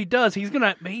 or if he does, he's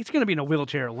gonna be in a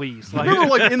wheelchair at least. Like, remember,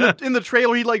 like in the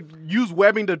trailer, he like used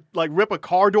webbing to like rip a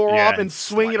car door Yeah, off and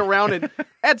swing it around and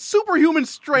had superhuman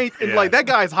strength. And Yeah. like that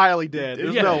guy's highly dead.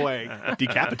 There's Yeah. no way.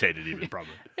 Decapitated even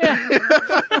probably.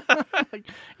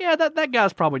 yeah, that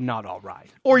guy's probably not all right.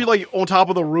 Or you like on top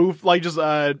of the roof, like just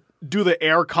do the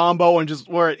air combo and just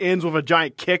where it ends with a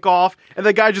giant kickoff, and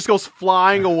the guy just goes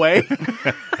flying away.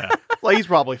 Like he's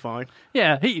probably fine.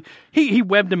 Yeah, he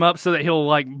webbed him up so that he'll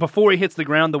like before he hits the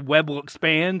ground, the web will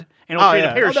expand and it'll create a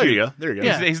yeah. Oh, parachute. there you go. There you go.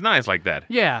 Yeah. He's nice like that.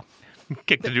 Yeah,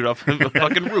 Kick the dude off the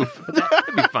fucking roof.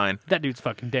 That'd be fine. that dude's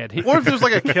fucking dead. What if there's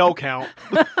like a kill count?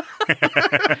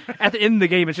 At the end of the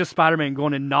game, it's just Spider-Man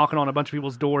going and knocking on a bunch of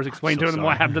people's doors, explaining So to them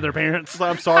what sorry. happened to their parents.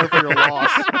 I'm sorry for your loss.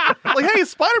 Like, hey,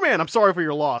 it's Spider-Man. I'm sorry for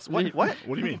your loss. What? What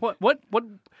do you mean? What?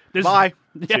 This Bye.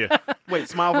 See ya. Wait,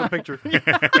 smile for the picture.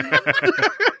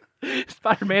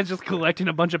 Spider-Man's just collecting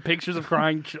a bunch of pictures of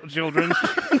crying children.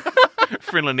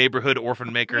 Friendly neighborhood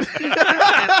orphan maker.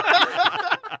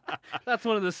 That's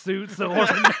one of the suits. The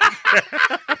orphan.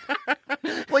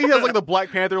 Like he has like the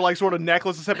Black Panther like sort of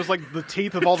necklace, except it's like the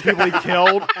teeth of all the people he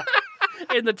killed.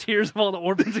 And the tears of all the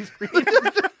orphans he's created.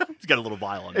 He's got a little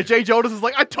vial on And it. Jay Jonas is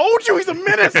like, I told you he's a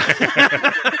menace.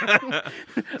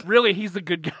 Really, he's the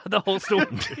good guy the whole story.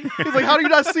 He's like, how do you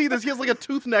not see this? He has like a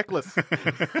tooth necklace.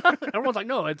 Everyone's like,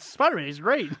 no, it's Spider-Man. He's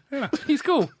great. He's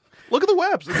cool. Look at the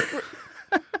webs.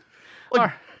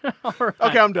 Like, All right.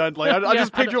 okay, I'm done. Like, I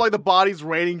just picture like the bodies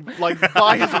raining like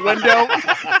by his window.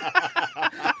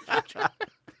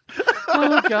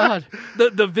 Oh God,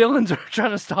 the villains are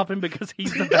trying to stop him because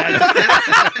he's the bad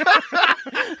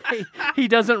guy. he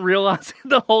doesn't realize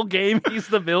the whole game he's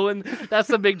the villain. That's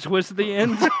the big twist at the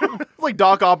end. It's like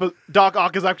Doc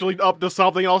Ock is actually up to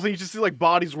something. Also, you just see like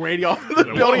bodies raining off the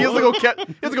building. He has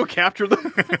to go capture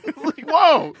them. It's like,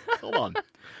 whoa. Hold on.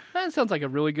 That sounds like a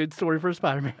really good story for a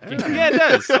Spider-Man game. Yeah, it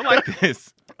does. I like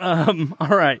this. All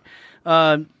right.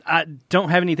 I don't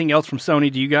have anything else from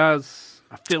Sony. Do you guys?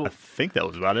 I think that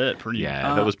was about it.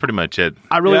 Yeah, that was pretty much it.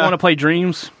 I really Yeah. want to play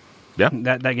Dreams. Yeah.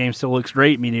 That game still looks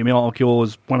great. Media Molecule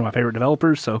is one of my favorite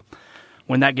developers, so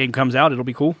when that game comes out, it'll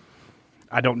be cool.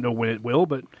 I don't know when it will,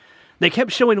 but they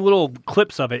kept showing little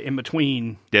clips of it in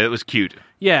between. Yeah, it was cute.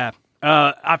 Yeah.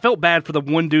 I felt bad for the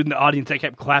one dude in the audience that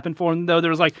kept clapping for him, though.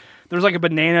 There was like a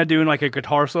banana doing like a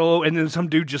guitar solo, and then some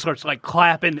dude just starts like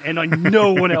clapping, and like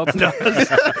no one else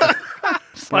does.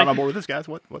 Not on board with this, guys.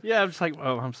 What? Yeah, I'm just like,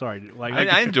 oh, I'm sorry. Dude. Like,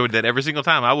 I enjoyed that every single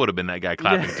time. I would have been that guy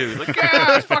clapping too. Like,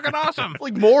 yeah, it's fucking awesome.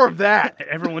 Like more of that.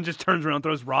 everyone just turns around and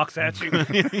throws rocks at you.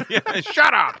 Yeah,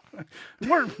 shut up.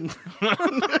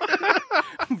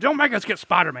 Don't make us get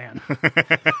Spider-Man.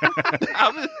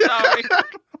 I'm sorry.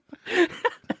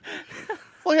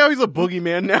 Like how he's a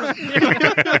boogeyman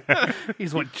now.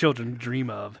 He's what children dream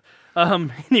of.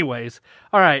 Anyways,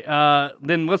 all right.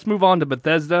 Then let's move on to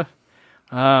Bethesda.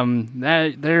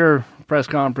 Their press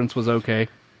conference was okay.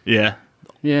 Yeah.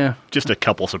 Yeah. Just a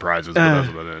couple surprises, but that's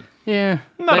about it. Yeah.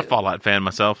 Not a Fallout fan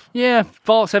myself. Yeah.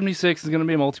 Fallout 76 is going to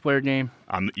be a multiplayer game.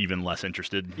 I'm even less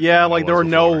interested. Yeah, than I like there was were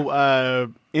before.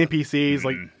 no NPCs.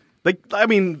 Like I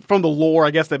mean, from the lore,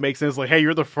 I guess that makes sense. Like, hey,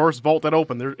 you're the first vault that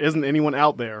opened. There isn't anyone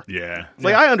out there. Yeah. It's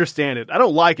like, I understand it. I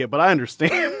don't like it, but I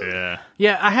understand. Yeah.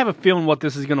 Yeah, I have a feeling what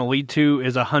this is going to lead to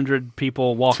is 100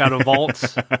 people walk out of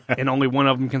vaults and only one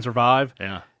of them can survive.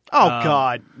 Yeah. Oh,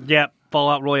 God. Yeah,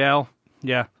 Fallout Royale.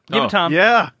 Yeah. Give it time.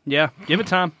 Yeah. Yeah, give it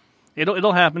time.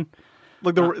 It'll happen.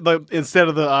 Like, the instead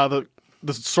of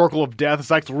the circle of death, it's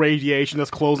like the radiation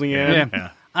that's closing in. Yeah.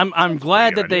 I'm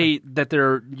glad that idea.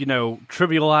 they're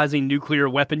trivializing nuclear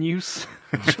weapon use.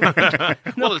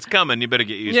 Well, it's coming. You better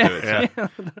get used to it. Yeah.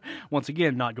 Once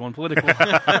again, not going political.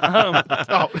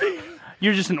 Oh.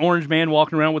 You're just an orange man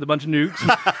walking around with a bunch of nukes.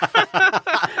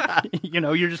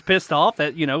 You're just pissed off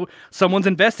that someone's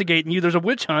investigating you. There's a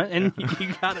witch hunt, and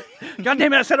you got it. God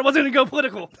damn it! I said I wasn't going to go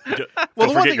political. Well,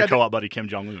 Don't forget your co-op buddy Kim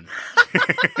Jong Un.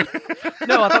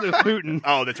 No, I thought it was Putin.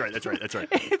 Oh, that's right.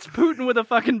 It's Putin with a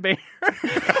fucking bear.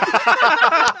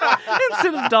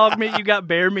 Instead of dog meat, you got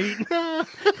bear meat.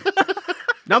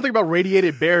 Now I'm thinking about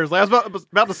radiated bears. Like, I was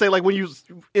about to say, like, when you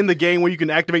in the game where you can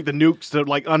activate the nukes to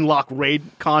like unlock raid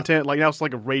content. Like, now it's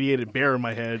like a radiated bear in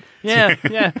my head.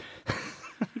 Yeah.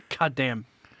 God damn,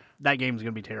 that game's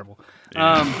gonna be terrible.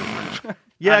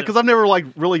 Yeah, because I've never like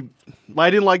really. I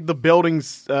didn't like the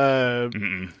buildings. No,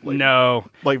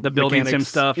 like the building sim mechanics.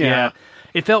 stuff. Yeah. Yeah.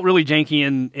 It felt really janky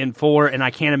in 4, and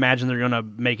I can't imagine they're going to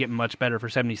make it much better for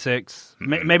 76.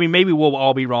 Maybe we'll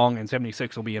all be wrong, and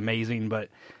 76 will be amazing, but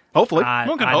Hopefully, I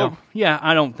One can don't. hope. Yeah,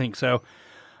 I don't think so.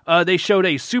 They showed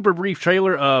a super brief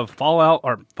trailer of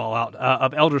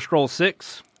of Elder Scrolls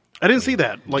 6. I didn't see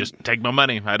that. Like, Just take my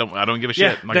money. I don't give a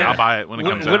shit. Yeah, I'll buy it when it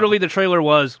comes out. Literally, the trailer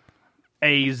was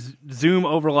a zoom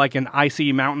over like an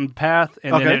icy mountain path,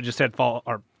 and then Okay. it just said God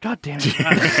damn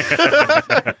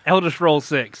it, Elder Scrolls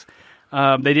 6.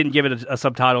 They didn't give it a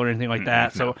subtitle or anything like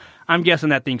that, so I'm guessing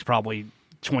that thing's probably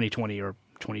 2020 or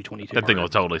 2022. That thing will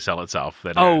totally sell itself.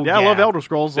 Oh, yeah, I love Elder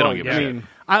Scrolls. They don't like, give a shit.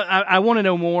 I want to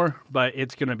know more, but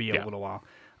it's going to be a little while.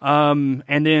 And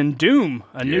then Doom,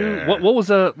 a new Yeah. what was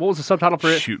the subtitle for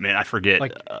it? Shoot, man, I forget.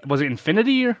 Like, was it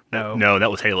Infinity or no? No,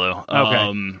 that was Halo.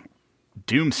 Okay.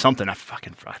 Doom something. I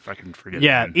fucking forget.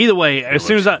 Yeah. man. Either way, as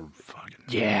soon as it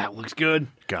looks good.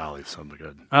 Golly, it's something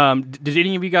good. Did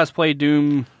any of you guys play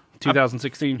Doom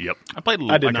 2016? Yep. I played did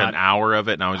like not. an hour of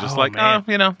it, and I was just Oh, like, man.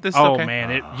 this is Oh okay.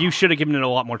 man, you should have given it a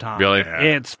lot more time. Really? Yeah.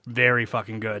 It's very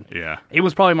fucking good. Yeah. It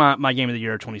was probably my game of the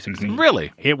year 2016.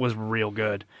 Really? It was real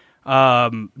good.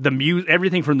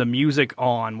 Everything from the music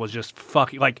on was just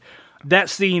fucking like that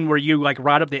scene where you like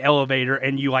ride up the elevator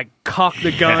and you like cock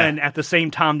the gun at the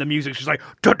same time the music's just like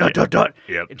dut dut dut dut.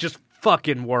 Yep. It just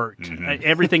fucking worked.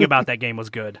 Everything about that game was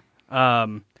good.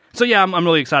 So yeah, I'm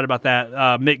really excited about that.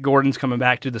 Mick Gordon's coming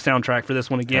back to the soundtrack for this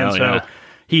one again. Hell so yeah.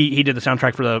 he did the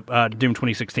soundtrack for the Doom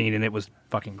 2016 and it was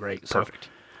fucking great. So, Perfect.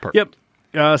 Yep.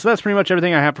 So that's pretty much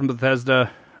everything I have from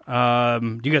Bethesda.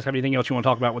 Do you guys have anything else you want to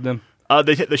talk about with them?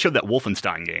 They showed that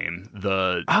Wolfenstein game.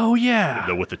 Oh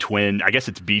yeah. With the twin. I guess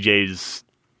it's BJ's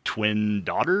twin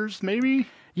daughters. Maybe.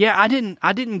 Yeah, I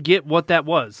didn't get what that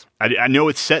was. I know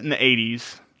it's set in the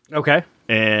 80s, Okay.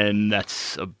 and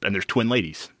and there's twin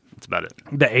ladies. That's about it.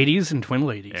 The 80s and twin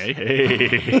ladies.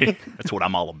 Hey. That's what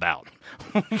I'm all about.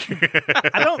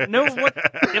 I don't know what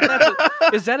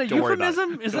if is that a Don't worry about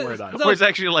euphemism? it. Is Don't that, worry about is it. Or it's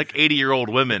actually like 80-year-old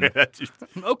women,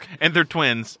 okay. and they're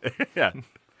twins. Yeah.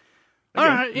 All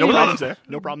right. No anyway. problems there.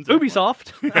 No problems there.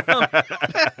 Ubisoft.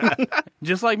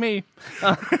 Just like me.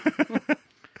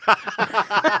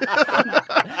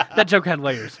 That joke had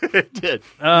layers. It did.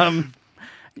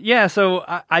 Yeah, so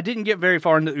I didn't get very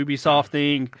far into the Ubisoft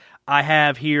thing. I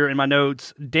have here in my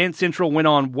notes, Dance Central went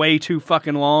on way too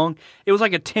fucking long. It was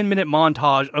like a 10-minute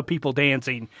montage of people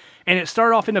dancing. And it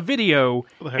started off in a video,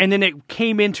 and then it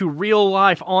came into real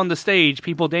life on the stage,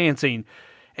 people dancing.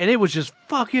 And it was just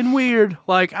fucking weird.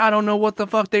 Like, I don't know what the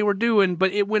fuck they were doing,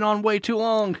 but it went on way too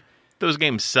long. Those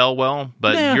games sell well,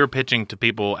 but Yeah. you're pitching to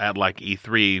people at like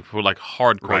E3 who are like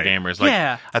hardcore Right. gamers. Like,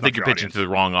 Yeah. I think Not you're your pitching audience. to the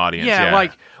wrong audience. Yeah,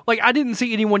 like I didn't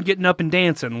see anyone getting up and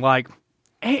dancing. Like,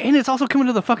 and it's also coming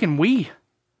to the fucking Wii.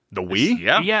 The Wii?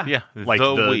 Yeah. Like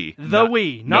the the- Wii. The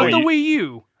Wii. Not no, the Wii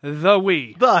U. The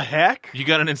Wii. the heck? You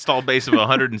got an installed base of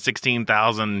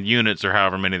 116,000 units or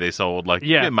however many they sold. Like,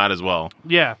 Yeah. it might as well.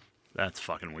 Yeah. That's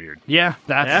fucking weird. Yeah,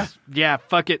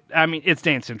 fuck it. I mean, it's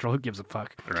Dance Central. Who gives a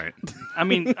fuck? Right. I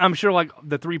mean, I'm sure like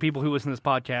the 3 people who listen to this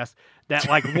podcast that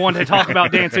like want to talk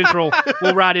about Dance Central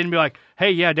will write in and be like,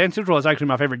 "Hey, yeah, Dance Central is actually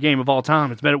my favorite game of all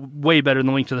time. It's way better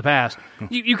than Link to the Past."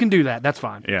 You can do that. That's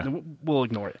fine. Yeah. We'll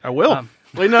ignore it. I will.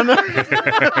 Wait, no.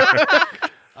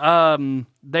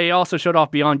 They also showed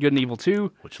off Beyond Good and Evil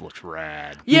 2. Which looks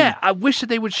rad. Yeah, I wish that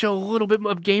they would show a little bit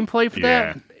of gameplay for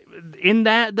Yeah. that. In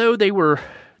that though, they were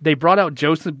They brought out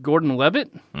Joseph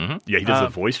Gordon-Levitt. Mm-hmm. Yeah, he does the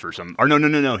voice for some. Or no.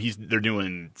 They're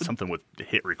doing something with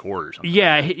Hit Record or something.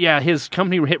 Yeah. His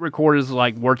company Hit Record is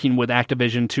like working with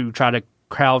Activision to try to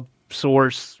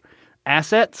crowdsource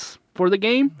assets for the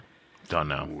game. Don't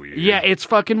know. Weird. Yeah, it's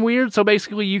fucking weird. So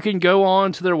basically, you can go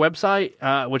on to their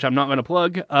website, which I'm not going to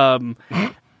plug,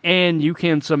 and you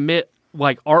can submit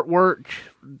like artwork,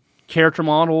 character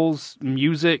models,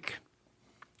 music,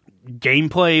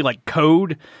 gameplay, like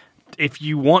code, if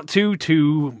you want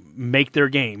to make their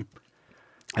game.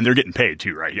 And they're getting paid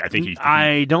too, right? I think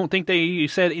I don't think they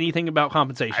said anything about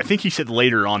compensation. I think he said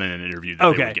later on in an interview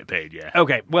that they would get paid. Yeah.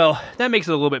 Okay. Well, that makes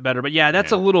it a little bit better. But yeah,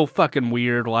 that's a little fucking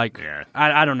weird. Like,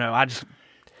 I don't know. I just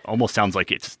almost sounds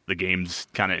like it's the game's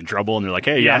kind of in trouble, and they're like,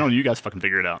 "Hey, I don't know. You guys fucking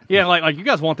figure it out." Yeah, like you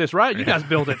guys want this, right? You guys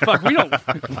build it. Fuck, we don't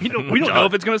know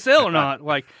if it's going to sell or not.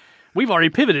 Like, we've already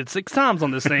pivoted 6 times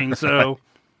on this thing. So,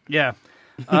 yeah.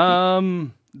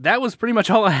 That was pretty much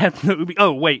all I had.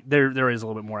 Oh, wait, there is a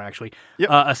little bit more, actually. Yep.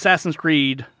 Assassin's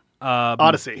Creed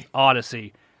Odyssey.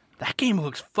 That game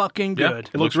looks fucking good.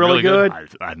 It looks really good.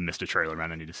 I missed a trailer,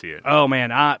 man. I need to see it. Oh,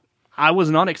 man, I was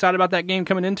not excited about that game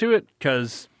coming into it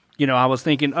because, I was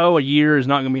thinking, a year is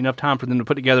not going to be enough time for them to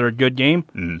put together a good game.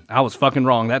 Mm. I was fucking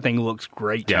wrong. That thing looks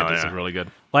great. Yeah, it does really good.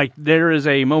 Like, there is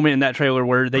a moment in that trailer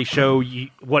where they show you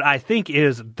what I think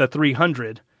is the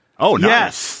 300. Oh, nice.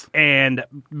 Yes. And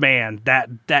man,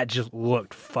 that just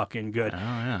looked fucking good. Oh,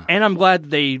 yeah. And I'm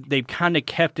glad they've kind of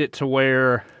kept it to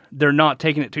where they're not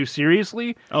taking it too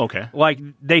seriously. Oh, okay. Like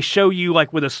they show you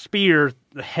like with a spear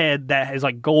the head that is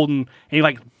like golden, and he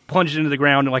like plunges into the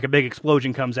ground and like a big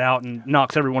explosion comes out and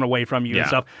knocks everyone away from you and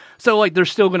stuff. So like they're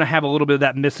still going to have a little bit of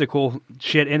that mystical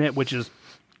shit in it, which is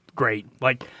great.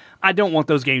 Like I don't want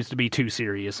those games to be too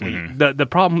seriously. Mm-hmm. The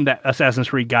problem that Assassin's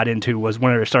Creed got into was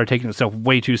when it started taking itself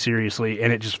way too seriously,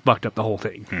 and it just fucked up the whole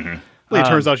thing. Mm-hmm. Well, it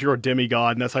turns out you're a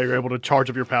demigod, and that's how you're able to charge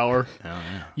up your power. Oh,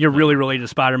 yeah. You're really related to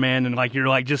Spider-Man, and like you're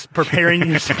like just preparing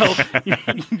yourself.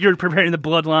 You're preparing the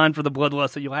bloodline for the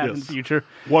bloodlust that you'll have in the future.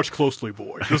 Watch closely,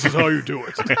 boy. This is how you do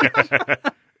it.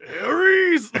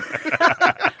 Ares!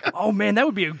 Oh man, that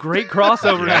would be a great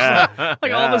crossover.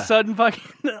 All of a sudden,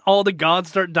 fucking all the gods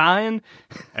start dying,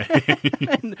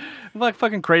 and like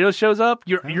fucking Kratos shows up.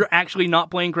 You're actually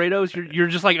not playing Kratos. You're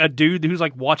just like a dude who's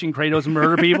like watching Kratos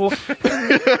murder people.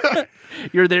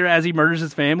 You're there as he murders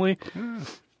his family.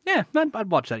 Yeah,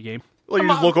 I'd watch that game. Well, you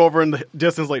just look over in the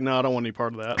distance like, no, I don't want any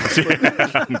part of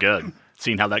that. Good.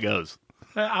 Seeing how that goes.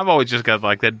 I've always just got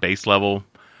like that base level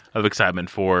of excitement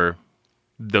for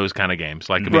those kind of games.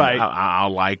 Like, I mean, I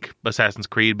like Assassin's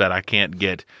Creed, but I can't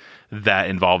get that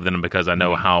involved in them because I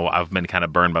know how I've been kind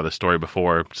of burned by the story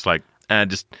before. Just like, I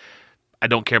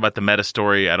don't care about the meta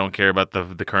story. I don't care about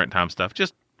the current time stuff.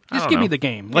 Just give me the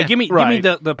game. Like, give me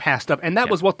the past stuff. And that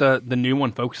was what the new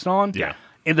one focused on. Yeah.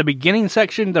 In the beginning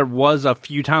section, there was a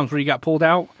few times where you got pulled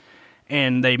out,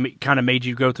 and they kind of made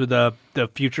you go through the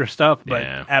future stuff.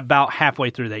 But about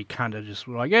halfway through, they kind of just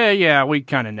were like, yeah, we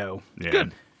kind of know. Yeah.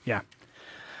 Good. Yeah.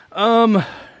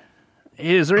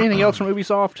 Is there anything else from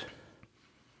Ubisoft?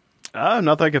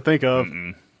 Nothing I can think of.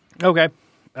 Okay.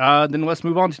 Then let's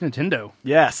move on to Nintendo.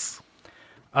 Yes.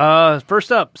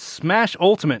 First up, Smash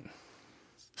Ultimate.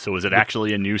 So is it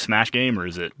actually a new Smash game, or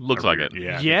is it? Looks like it.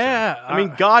 Yeah. I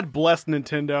mean, God bless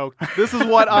Nintendo. This is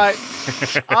what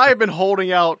I've been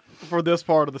holding out for this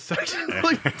part of the section.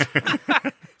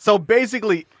 So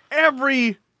basically,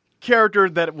 every character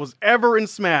that was ever in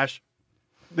Smash,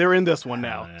 they're in this one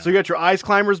now. So you got your Ice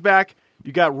Climbers back.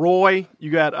 You got Roy. You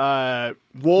got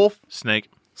Wolf.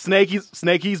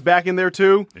 Snakey's back in there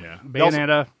too. Yeah.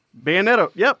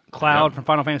 Bayonetta, yep. Cloud from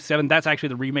Final Fantasy VII. That's actually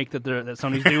the remake that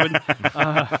Sony's doing.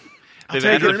 They've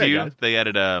added a few. They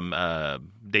added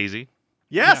Daisy.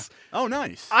 Yes. Yeah. Oh,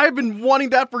 nice. I've been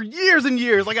wanting that for years and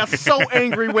years. I got so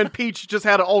angry when Peach just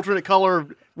had an alternate color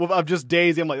of just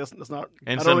Daisy. I'm like, that's not.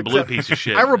 And some blue piece of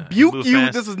shit. I rebuke you.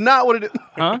 Fast. This is not what it is.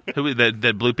 Huh?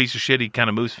 That blue piece of shit, he kind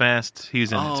of moves fast.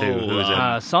 He's in it too. Who is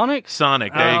it? Sonic?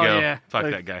 Sonic. There you go. Yeah. Fuck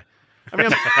that guy. I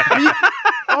mean,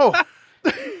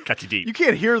 Cut you deep. you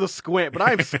can't hear the squint, but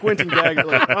I am squinting back.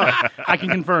 I can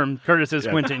confirm Curtis is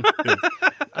squinting.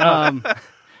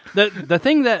 The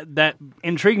thing that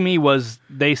intrigued me was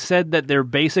they said that they're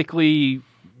basically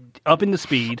upping the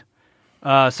speed,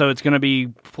 so it's going to be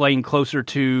playing closer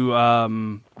to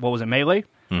Melee?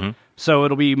 Mm-hmm. So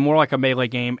it'll be more like a Melee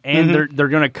game, and they're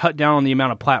going to cut down on the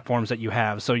amount of platforms that you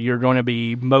have. So you're going to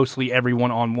be mostly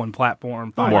everyone on one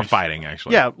platform. More fighting,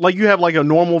 actually. Yeah, like you have like a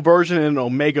normal version and an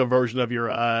Omega version of your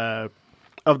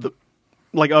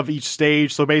of each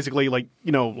stage. So basically, like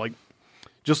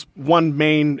just one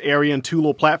main area and 2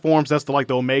 little platforms. That's the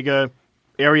Omega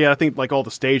area. I think like all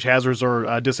the stage hazards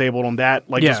are disabled on that,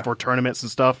 like just for tournaments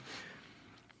and stuff.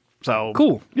 So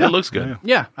cool. Yeah, it looks good.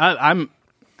 Yeah, I'm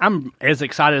as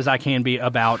excited as I can be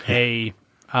about a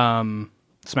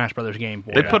Smash Brothers game.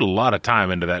 They put a lot of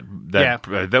time into that.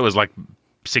 That was like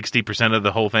 60% of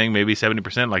the whole thing, maybe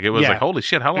 70%. Like it was like, holy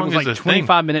shit, how long is like this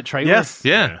 25-minute trailer? Yes.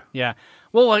 Yeah.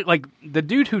 Well, like the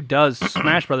dude who does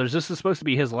Smash Brothers, this is supposed to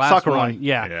be his last Sakurai. one.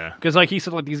 Yeah. Because like he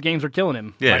said, like these games are killing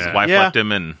him. Yeah, his wife left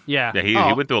him, and he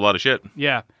went through a lot of shit.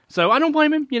 Yeah. So I don't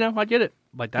blame him. I get it.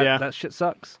 Like that shit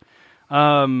sucks.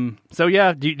 So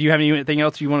yeah, do you have anything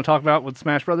else you want to talk about with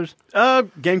Smash Brothers?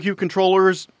 GameCube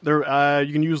controllers. There,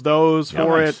 you can use those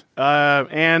for it.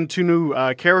 And 2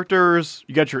 new characters.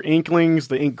 You got your Inklings,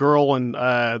 the Ink Girl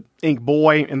and Ink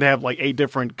Boy, and they have like 8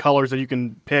 different colors that you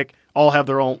can pick. All have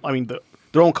their own. I mean,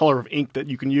 their own color of ink that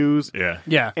you can use.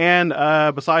 Yeah. And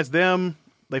besides them,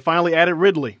 they finally added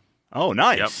Ridley. Oh,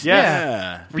 nice.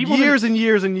 Yeah. For years and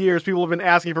years and years, people have been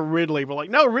asking for Ridley, but like,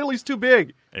 no, Ridley's too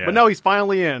big. Yeah. But no, he's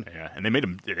finally in. Yeah, and they made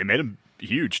him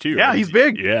huge too. Yeah, he's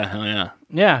big. Yeah, hell yeah.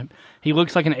 Yeah, he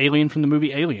looks like an alien from the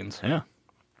movie Aliens. Yeah.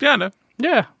 Yeah, I know.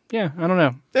 Yeah. I don't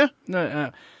know. Yeah.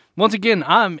 Once again,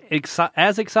 I'm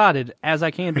as excited as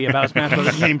I can be about a Smash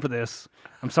Brothers game for this.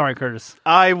 I'm sorry, Curtis.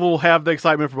 I will have the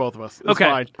excitement for both of us. It's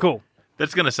fine. Cool.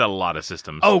 That's going to sell a lot of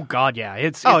systems. Oh God, yeah. And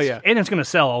it's going to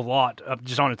sell a lot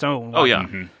just on its own. Oh yeah.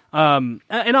 And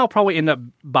I'll probably end up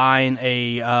buying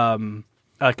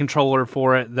a controller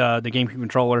for it, the GameCube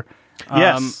controller.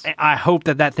 Yes. I hope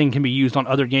that thing can be used on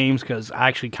other games because I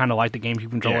actually kind of like the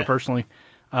GameCube controller personally.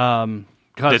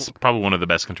 It's probably one of the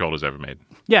best controllers ever made.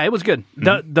 Yeah, it was good.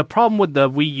 The problem with the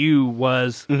Wii U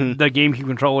was the GameCube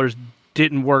controllers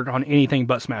didn't work on anything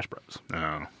but Smash Bros.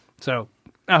 Oh. So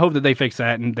I hope that they fix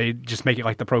that and they just make it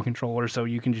like the Pro controller so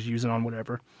you can just use it on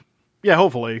whatever. Yeah,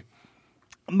 hopefully.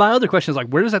 My other question is like,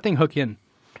 where does that thing hook in?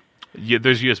 Yeah,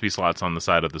 there's USB slots on the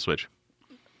side of the Switch.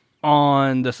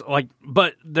 On this,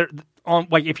 but there on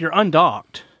if you're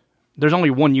undocked, there's only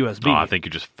one USB. Oh, I think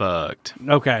you're just fucked.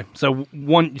 Okay, so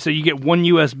you get one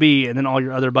USB, and then all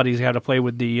your other buddies have to play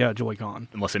with the Joy-Con.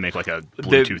 Unless they make like a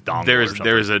Bluetooth dongle.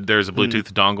 There's a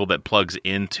Bluetooth dongle that plugs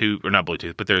into, or not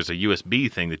Bluetooth, but there's a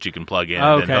USB thing that you can plug in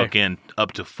and then hook in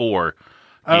up to 4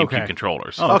 GameCube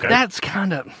controllers. Oh, okay. That's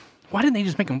kind of. Why didn't they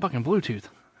just make them fucking Bluetooth?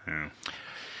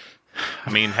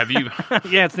 I mean, have you?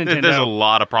 Yeah, it's Nintendo. There's a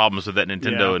lot of problems with that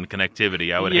Nintendo and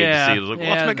connectivity. I would hate to see it. Like,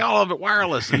 let's make all of it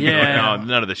wireless. And no,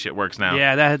 none of this shit works now.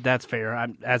 Yeah, that's fair.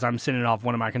 I'm sending off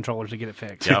one of my controllers to get it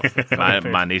fixed. Yep.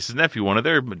 my niece's nephew, one of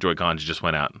their Joy-Cons just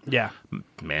went out. Yeah.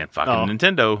 Man, fucking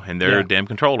Nintendo and their damn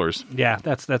controllers. Yeah,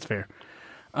 that's fair.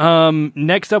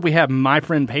 Next up, we have My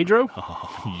Friend Pedro.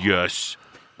 Yes.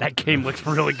 That game looks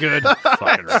really good.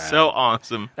 Fucking rad. So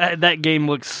awesome. That game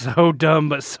looks so dumb,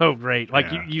 but so great. Like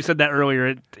you said that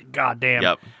earlier. Goddamn.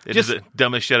 Yep. It is the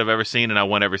dumbest shit I've ever seen, and I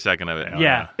want every second of it.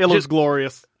 Yeah. It looks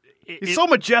glorious. He's so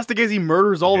majestic as he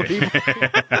murders all the people.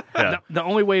 The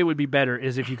only way it would be better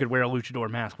is if you could wear a luchador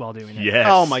mask while doing it. Yes.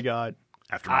 Oh my god.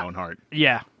 After my own heart.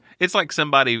 Yeah. It's like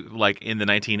somebody like in the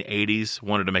 1980s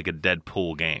wanted to make a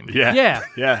Deadpool game. Yeah. Yeah.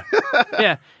 Yeah.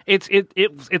 Yeah. It's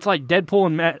like Deadpool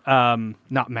and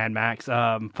not Mad Max.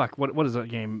 What is that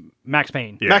game? Max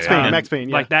Payne. Yeah, Max Payne.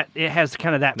 Yeah. Like that. It has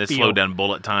kind of that That feel. slowed down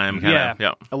bullet time. Kinda,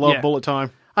 yeah. I love bullet time.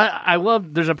 I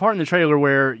love. There's a part in the trailer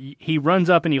where he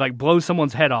runs up and he like blows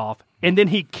someone's head off, and then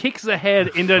he kicks the head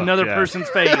into another person's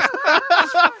face.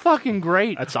 It's fucking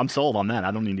great. I'm sold on that. I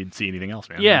don't need to see anything else,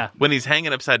 man. Yeah. When he's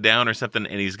hanging upside down or something,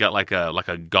 and he's got like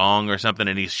a gong or something,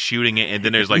 and he's shooting it, and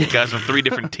then there's like guys with 3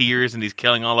 different tiers, and he's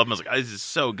killing all of them. I was like, oh, this is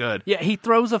so good. Yeah, he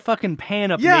throws a fucking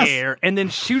pan up in the air and then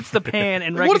shoots the pan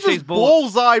and What is ricochets this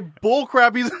bullets. bullseye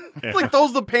bullcrap? He's like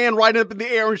throws the pan right up in the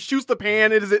air and shoots the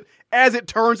pan. As it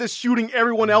turns, it's shooting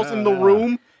everyone else in the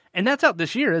room. And that's out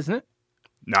this year, isn't it?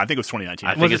 No, I think it was 2019.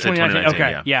 I think it's 2019.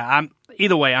 Okay, yeah.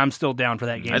 Either way, I'm still down for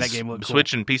that game. That's that game looks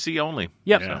Switch and PC only.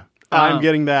 Yep. Yeah. I'm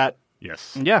getting that.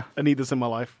 Yes. Yeah. I need this in my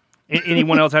life.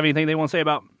 Anyone else have anything they want to say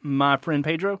about My Friend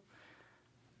Pedro?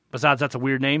 Besides, that's a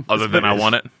weird name. Other than I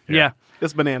want it. Yeah.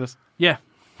 It's bananas. Yeah.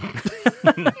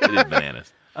 It is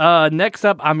bananas. Next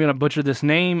up, I'm going to butcher this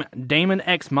name. Damon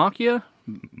X Machina.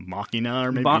 Machina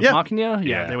or maybe? Machina?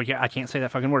 Yeah. There we go. I can't say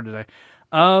that fucking word today.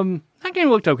 That game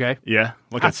looked okay. Yeah.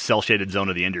 Like a cell-shaded Zone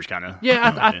of the Enders kind of.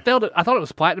 Yeah, I felt it. I thought it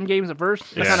was Platinum Games at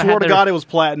first. Yeah. I Swear to God, it was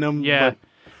platinum. Yeah.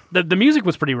 The music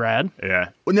was pretty rad. Yeah.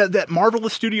 Well, now, that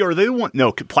Marvelous Studio, are they the one?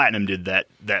 No, Platinum did that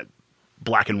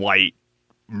black and white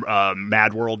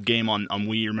Mad World game on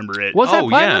Wii. Remember it? Was that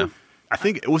Platinum? Yeah. I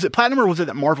think, was it Platinum or was it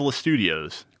that Marvelous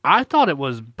Studios? I thought it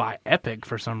was by Epic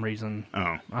for some reason.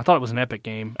 Oh. I thought it was an Epic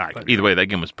game. All right. but- Either way, that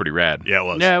game was pretty rad. Yeah, it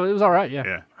was. Yeah, it was all right.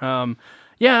 Yeah.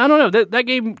 Yeah, I don't know. That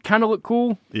game kind of looked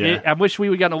cool. Yeah. I wish we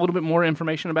would gotten a little bit more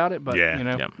information about it, but Yeah. you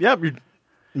know. Yeah. Yeah, you're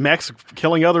mechs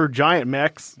killing other giant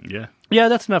mechs. Yeah. Yeah,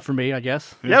 that's enough for me, I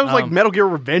guess. Yeah, it was like Metal Gear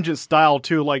Revengeance style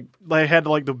too. Like they had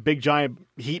like the big giant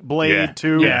heat blade Yeah.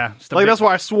 too. Yeah, just a like big- that's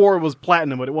why I swore it was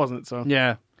platinum, but it wasn't. So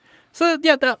Yeah. So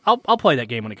yeah, I'll play that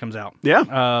game when it comes out. yeah,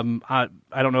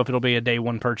 I don't know if it'll be a day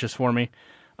one purchase for me.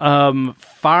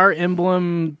 Fire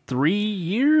Emblem 3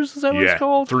 Years, is that what Yeah. it's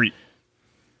called? 3.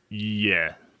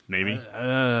 Yeah. Maybe.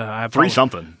 I 3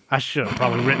 something. I should have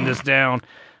probably written this down.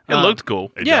 It looked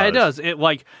cool. It does. It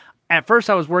like at first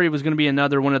I was worried it was going to be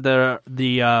another one of the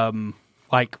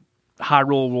like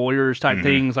Hyrule Warriors type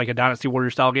things, like a Dynasty Warrior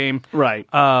style game. right.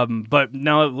 But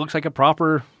no, it looks like a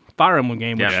proper Fire Emblem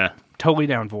game, which Yeah. totally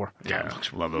down for. Yeah.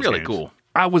 Love those Really games. cool.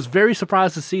 I was very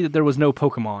surprised to see that there was no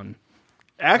Pokemon.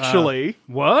 Actually,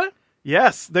 What?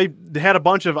 yes, they had a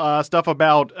bunch of stuff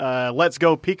about Let's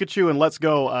Go Pikachu and Let's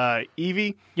Go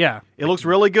Eevee. Yeah. It looks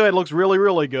really good. It looks really,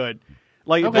 really good.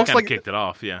 Like it Okay. looks Kind like of kicked it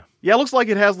off, yeah. yeah, it looks like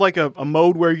it has like a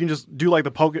mode where you can just do like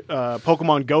the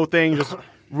Pokemon Go thing, just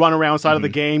run around inside of the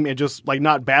game and just like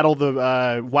not battle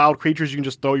the wild creatures. You can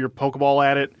just throw your Pokeball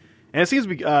at it, and it seems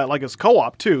to be like it's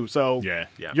co-op too. So Yeah.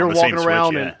 you're On the same walking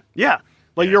around Switch, and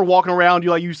like you're walking around.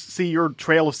 You see your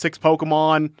trail of 6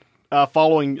 Pokemon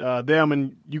following them,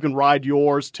 and you can ride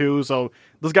yours too. So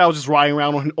this guy was just riding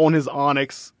around on his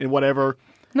Onix and whatever.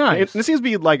 Nice. And it seems to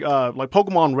be like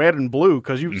Pokemon Red and Blue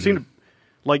because you seem to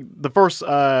like the first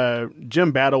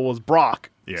gym battle was Brock.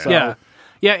 Yeah. So, Yeah.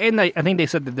 Yeah, and I think they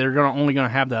said that they're only going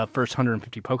to have the first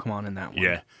 150 Pokemon in that one.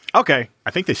 Yeah. Okay. I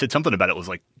think they said something about it was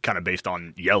like kind of based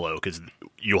on yellow because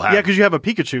you'll have. Yeah, because you have a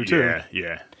Pikachu too. Yeah.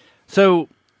 Yeah. So,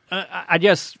 I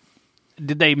guess,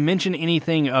 did they mention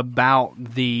anything about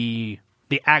the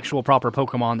actual proper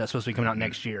Pokemon that's supposed to be coming out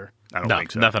next year? I don't No,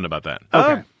 think so. nothing about that.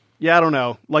 Okay. Yeah, I don't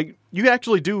know. Like you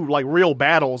actually do like real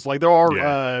battles. Like there are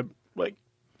Yeah. like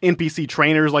NPC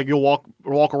trainers. Like you'll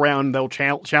walk around, and they'll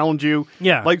challenge you.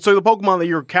 Yeah. Like so, the Pokemon that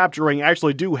you're capturing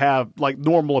actually do have like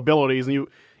normal abilities, and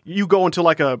you go into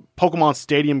like a Pokemon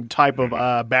Stadium type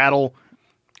of battle.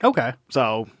 Okay.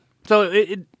 So So,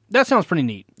 that sounds pretty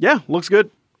neat. yeah, looks good.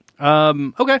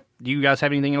 Okay. Do you guys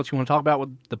have anything else you want to talk about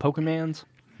with the Pokemans?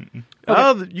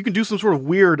 You can do some sort of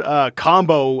weird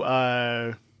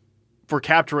combo for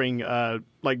capturing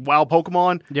like wild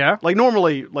Pokemon. Yeah. Like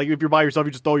normally, like if you're by yourself,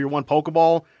 you just throw your one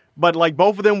Pokeball. But like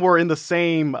both of them were in the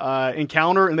same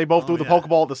encounter, and they both threw the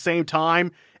Pokeball at the same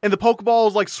time, and the Pokeball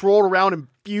is like swirled around and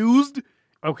fused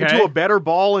Okay. into a better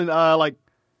ball,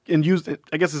 and used.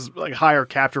 I guess it's like higher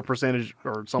capture percentage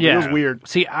or something. It was weird.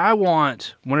 See, I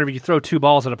want, whenever you throw 2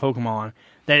 balls at a Pokemon,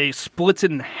 that it splits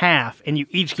it in half, and you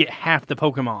each get half the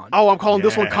Pokemon. Oh, I'm calling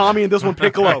this one Kami and this one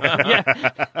Piccolo.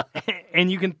 And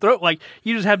you can throw, like,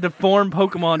 you just have deformed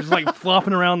Pokemon just, like,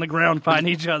 flopping around the ground fighting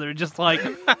each other. Just, like,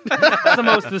 it's the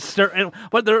most disturbing.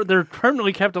 But they're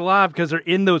permanently kept alive because they're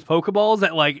in those Pokeballs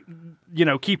that, like, you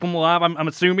know, keep them alive, I'm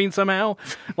assuming somehow.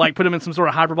 Like, put them in some sort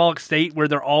of hyperbolic state where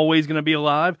they're always going to be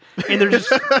alive. And they're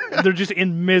just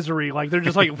in misery. Like, they're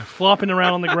just, like, flopping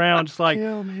around on the ground, just like...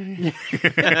 Kill me. It's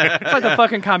like the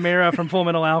fucking Chimera from Full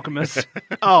Metal Alchemist.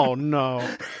 Oh no.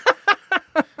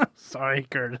 Sorry,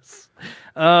 Curtis.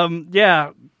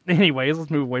 Yeah. Anyways, let's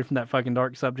move away from that fucking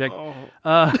dark subject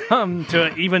to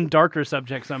an even darker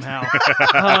subject somehow.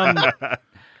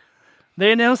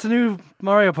 They announced a new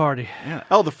Mario Party.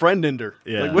 Oh, the friend ender.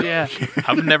 Yeah. Like, what- Yeah.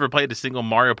 I've never played a single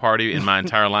Mario Party in my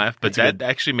entire life, but that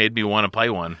actually made me want to play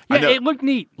one. Yeah, know. it looked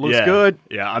neat. Looks Yeah. good.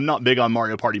 Yeah, I'm not big on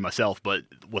Mario Party myself, but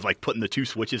with like putting the 2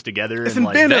 Switches together, It's and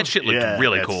like inventive. That shit looked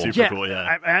really it's cool. Super Yeah, cool.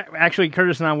 Yeah. Actually,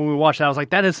 Curtis and I, when we watched that, I was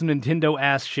like, that is some Nintendo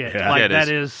ass shit. Yeah. Like, Yeah, it that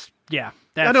is. is, yeah.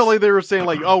 I That's, know, like they were saying,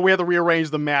 like, oh, we have to rearrange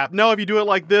the map. No, if you do it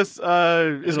like this,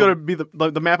 it's going to be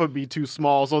the map would be too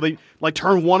small. So they like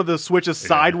turn one of the switches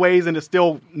sideways, and it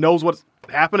still knows what's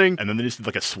happening. And then they just did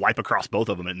like a swipe across both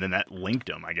of them, and then that linked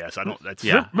them. I guess I don't. That's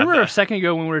Yeah. Remember a second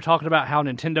ago when we were talking about how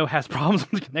Nintendo has problems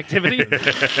with connectivity?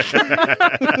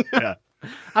 Yeah.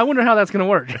 I wonder how that's going to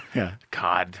work. Yeah.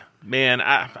 God, man,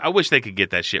 I wish they could get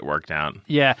that shit worked out.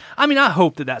 Yeah, I mean, I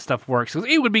hope that stuff works because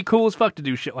it would be cool as fuck to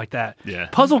do shit like that. Yeah.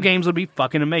 Puzzle games would be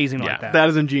fucking amazing Yeah. like that. That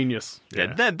is ingenious. Yeah,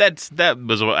 that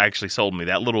was what actually sold me.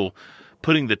 That little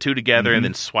putting the 2 together and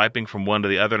then swiping from one to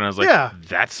the other, and I was like, Yeah.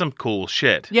 that's some cool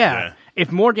shit. yeah. Yeah.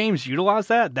 If more games utilize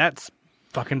that, that's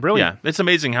fucking brilliant. Yeah, it's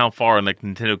amazing how far like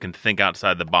Nintendo can think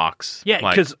outside the box. Yeah,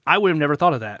 Like, because I would have never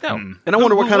thought of that. no, And I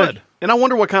wonder who what kind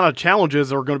would? of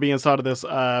challenges are going to be inside of this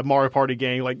Mario Party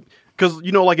game, like because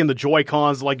you know, like in the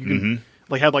Joy-Cons, like you can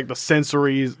like had like the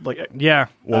sensories, like Yeah.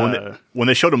 Well, when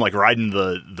they showed them like riding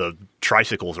the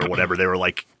tricycles or whatever, they were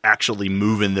like actually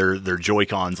moving their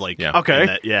Joy-Cons. Like, Yeah.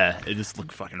 Okay. it just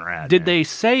looked fucking rad. Did man. they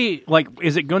say, like,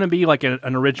 is it going to be like an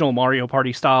original Mario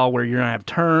Party style where you're going to have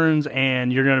turns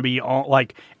and you're going to be on,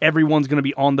 like, everyone's going to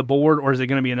be on the board, or is it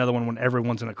going to be another one when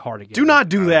everyone's in a car together? do not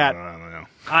do that. I don't know.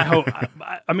 I hope.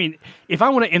 I mean, if I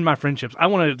want to end my friendships, I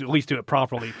want to at least do it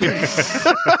properly.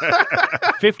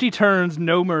 50 turns,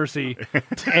 no mercy,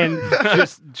 and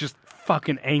just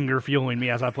fucking anger fueling me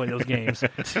as I play those games.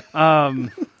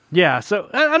 Yeah, so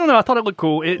I don't know. I thought it looked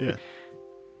cool.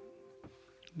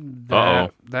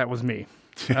 That was me.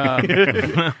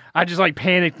 I just like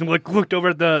panicked and looked over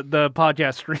at the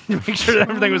podcast screen to make sure that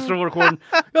everything was still recording.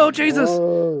 Oh Jesus!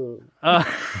 What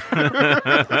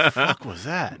the fuck was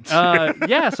that?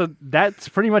 Yeah, so that's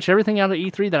pretty much everything out of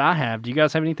E3 that I have. Do you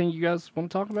guys have anything you guys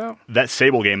want to talk about? That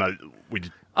Sable game,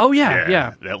 Oh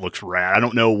yeah. that looks rad. I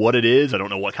don't know what it is. I don't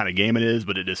know what kind of game it is,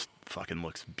 but it just fucking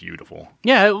looks beautiful.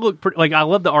 Yeah, it looked pretty. Like I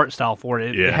love the art style for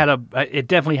it. It Yeah. had it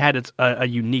definitely had a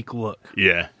unique look.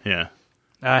 Yeah.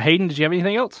 Hayden, did you have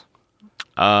anything else?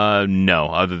 No,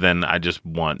 other than I just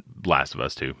want Last of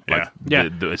Us 2. Like, Yeah.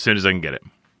 as soon as I can get it.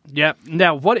 Yeah.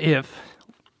 Now, what if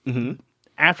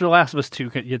after The Last of Us 2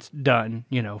 gets done,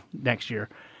 next year,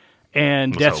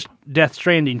 and Let's Death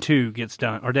Stranding 2 gets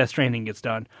done, or Death Stranding gets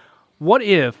done, what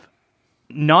if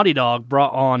Naughty Dog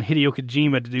brought on Hideo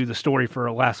Kojima to do the story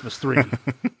for Last of Us 3?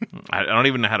 I don't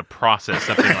even know how to process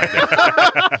something like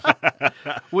that.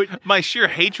 My sheer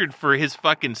hatred for his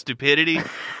fucking stupidity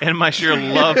and my sheer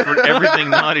love for everything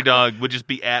Naughty Dog would just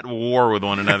be at war with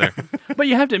one another. But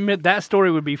you have to admit, that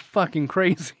story would be fucking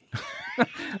crazy.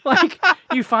 Like,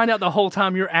 you find out the whole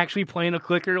time you're actually playing a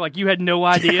clicker, like you had no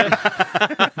idea.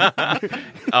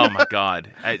 Oh my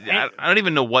god. I don't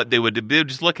even know what they would do. They would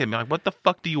just look at me like, what the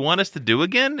fuck do you want us to do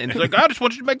again? And he's like, I just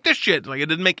want you to make this shit. Like, it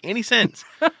didn't make any sense.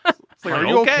 It's like, are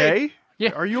you okay?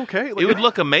 Yeah. Are you okay? Like, It would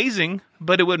look amazing,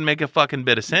 but it wouldn't make a fucking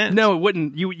bit of sense. No, it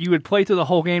wouldn't. You would play through the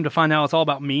whole game to find out it's all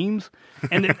about memes.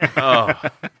 And then, Oh.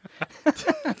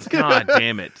 God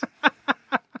damn it.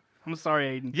 I'm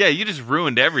sorry, Aiden. Yeah, you just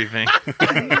ruined everything.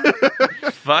 Fucking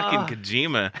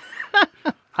Kojima.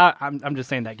 I'm just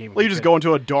saying that game. you just go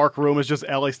into a dark room. It's just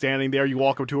Ellie standing there. You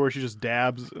walk up to her. She just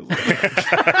dabs.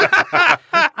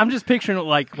 I'm just picturing it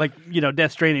like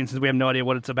Death Stranding, since we have no idea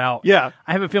what it's about. Yeah.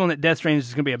 I have a feeling that Death Stranding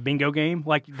is going to be a bingo game.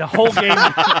 Like the whole game,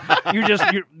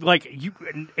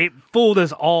 it fooled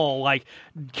us all. Like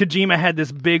Kojima had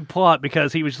this big plot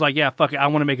because he was just like, yeah, fuck it, I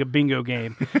want to make a bingo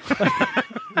game.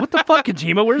 What the fuck,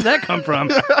 Kojima? Where did that come from?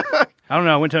 I don't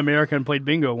know. I went to America and played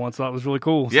bingo once. Thought it was really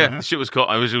cool. So, Yeah, this shit was cool.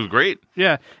 It was great.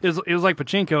 yeah. It was like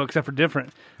pachinko except for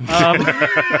different.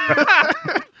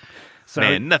 So,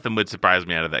 Man, nothing would surprise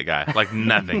me out of that guy. Like,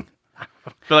 nothing.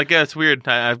 But, like, yeah, it's weird.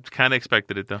 I kind of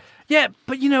expected it, though. yeah,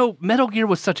 but Metal Gear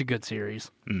was such a good series.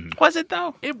 Was it,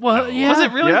 though? It was. Yeah. Was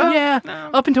it really? Yeah. Yeah. No.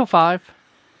 Up until 5.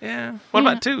 Yeah. What Yeah.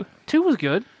 about 2? 2 was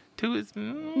good. 2 is...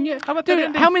 Yeah. How about Dude, that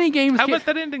ending? how many games? How about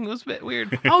that ending? It was a bit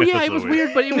weird. Oh yeah, it so was weird.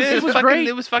 weird, but it was fucking, great.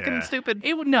 It was fucking Yeah. stupid.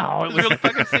 It was really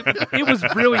fucking stupid. it was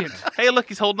brilliant. Hey, look,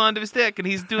 he's holding on to his dick and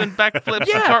he's doing backflips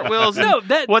Yeah. and cartwheels. No, and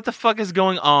that- what the fuck is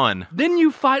going on? Then you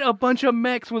fight a bunch of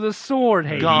mechs with a sword.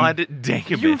 Hey, God damn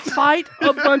it. you fight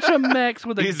a bunch of mechs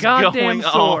with a He's goddamn going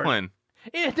sword. on.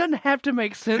 It doesn't have to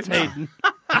make sense, Hayden.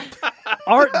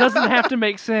 Art doesn't have to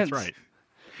make sense. That's right.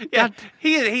 Yeah,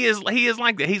 he is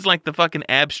like that. He's like the fucking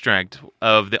abstract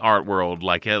of the art world.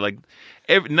 Like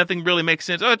nothing really makes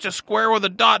sense. Oh, it's a square with a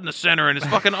dot in the center, and it's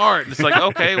fucking art. It's like,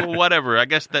 okay, well, whatever. I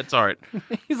guess that's art.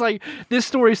 He's like, this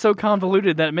story's so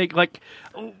convoluted that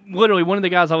literally one of the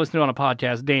guys I listened to on a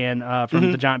podcast, Dan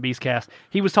from the Giant Beast Cast,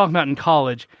 he was talking about in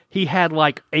college, he had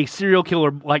like a serial killer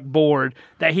like board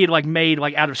that he had like made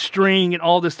like out of string and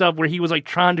all this stuff where he was like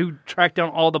trying to track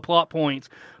down all the plot points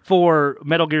for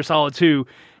Metal Gear Solid 2.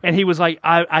 And he was like,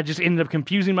 I just ended up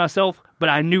confusing myself, but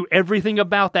I knew everything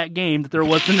about that game that there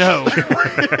was to know.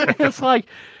 It's like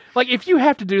if you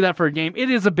have to do that for a game,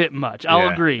 it is a bit much. I'll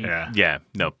Yeah, agree. Yeah. Yeah,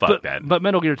 no, fuck that. But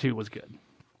Metal Gear 2 was good.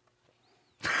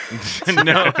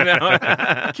 no.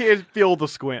 Can't feel the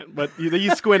squint, but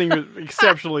he's squinting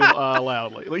exceptionally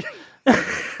loudly. Like,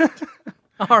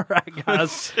 All right,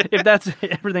 guys. If that's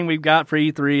everything we've got for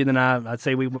E3, then I'd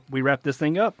say we wrap this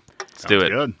thing up. Let's do it.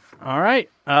 Good. All right.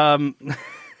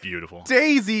 Beautiful.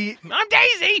 Daisy I'm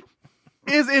Daisy.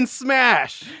 is in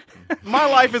Smash. My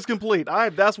life is complete.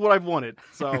 That's what I've wanted.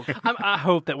 So I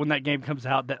hope that when that game comes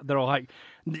out, that they're like,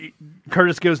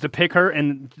 Curtis goes to pick her,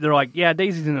 and they're like, yeah,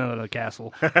 Daisy's in another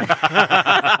castle.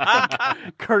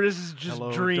 Curtis's just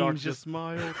hello, dreams darkness, just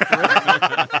smile.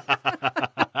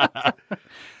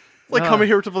 Like coming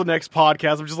here for the next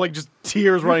podcast, I'm just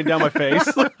tears running down my face.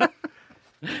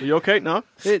 Are you okay? No?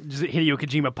 Hideo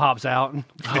Kojima pops out.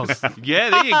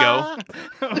 Yeah, there you go.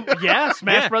 Yeah,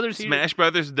 Smash Brothers. Smash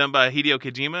Brothers done by Hideo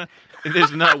Kojima.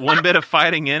 There's not one bit of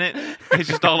fighting in it. It's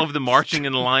just all of the marching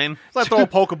in line. It's like throw a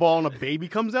Pokeball and a baby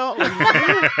comes out.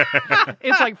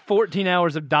 It's like 14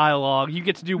 hours of dialogue. You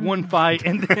get to do one fight,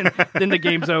 and then the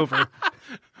game's over.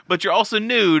 But you're also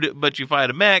nude, but you fight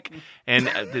a mech, and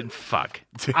then fuck.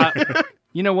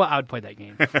 You know what? I would play that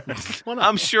game.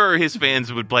 I'm sure his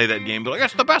fans would play that game, but like,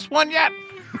 it's the best one yet.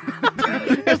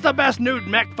 It's the best nude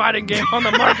mech fighting game on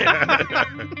the market.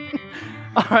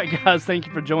 All right, guys, thank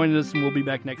you for joining us, and we'll be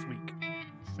back next week.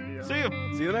 See you.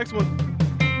 See you the next one.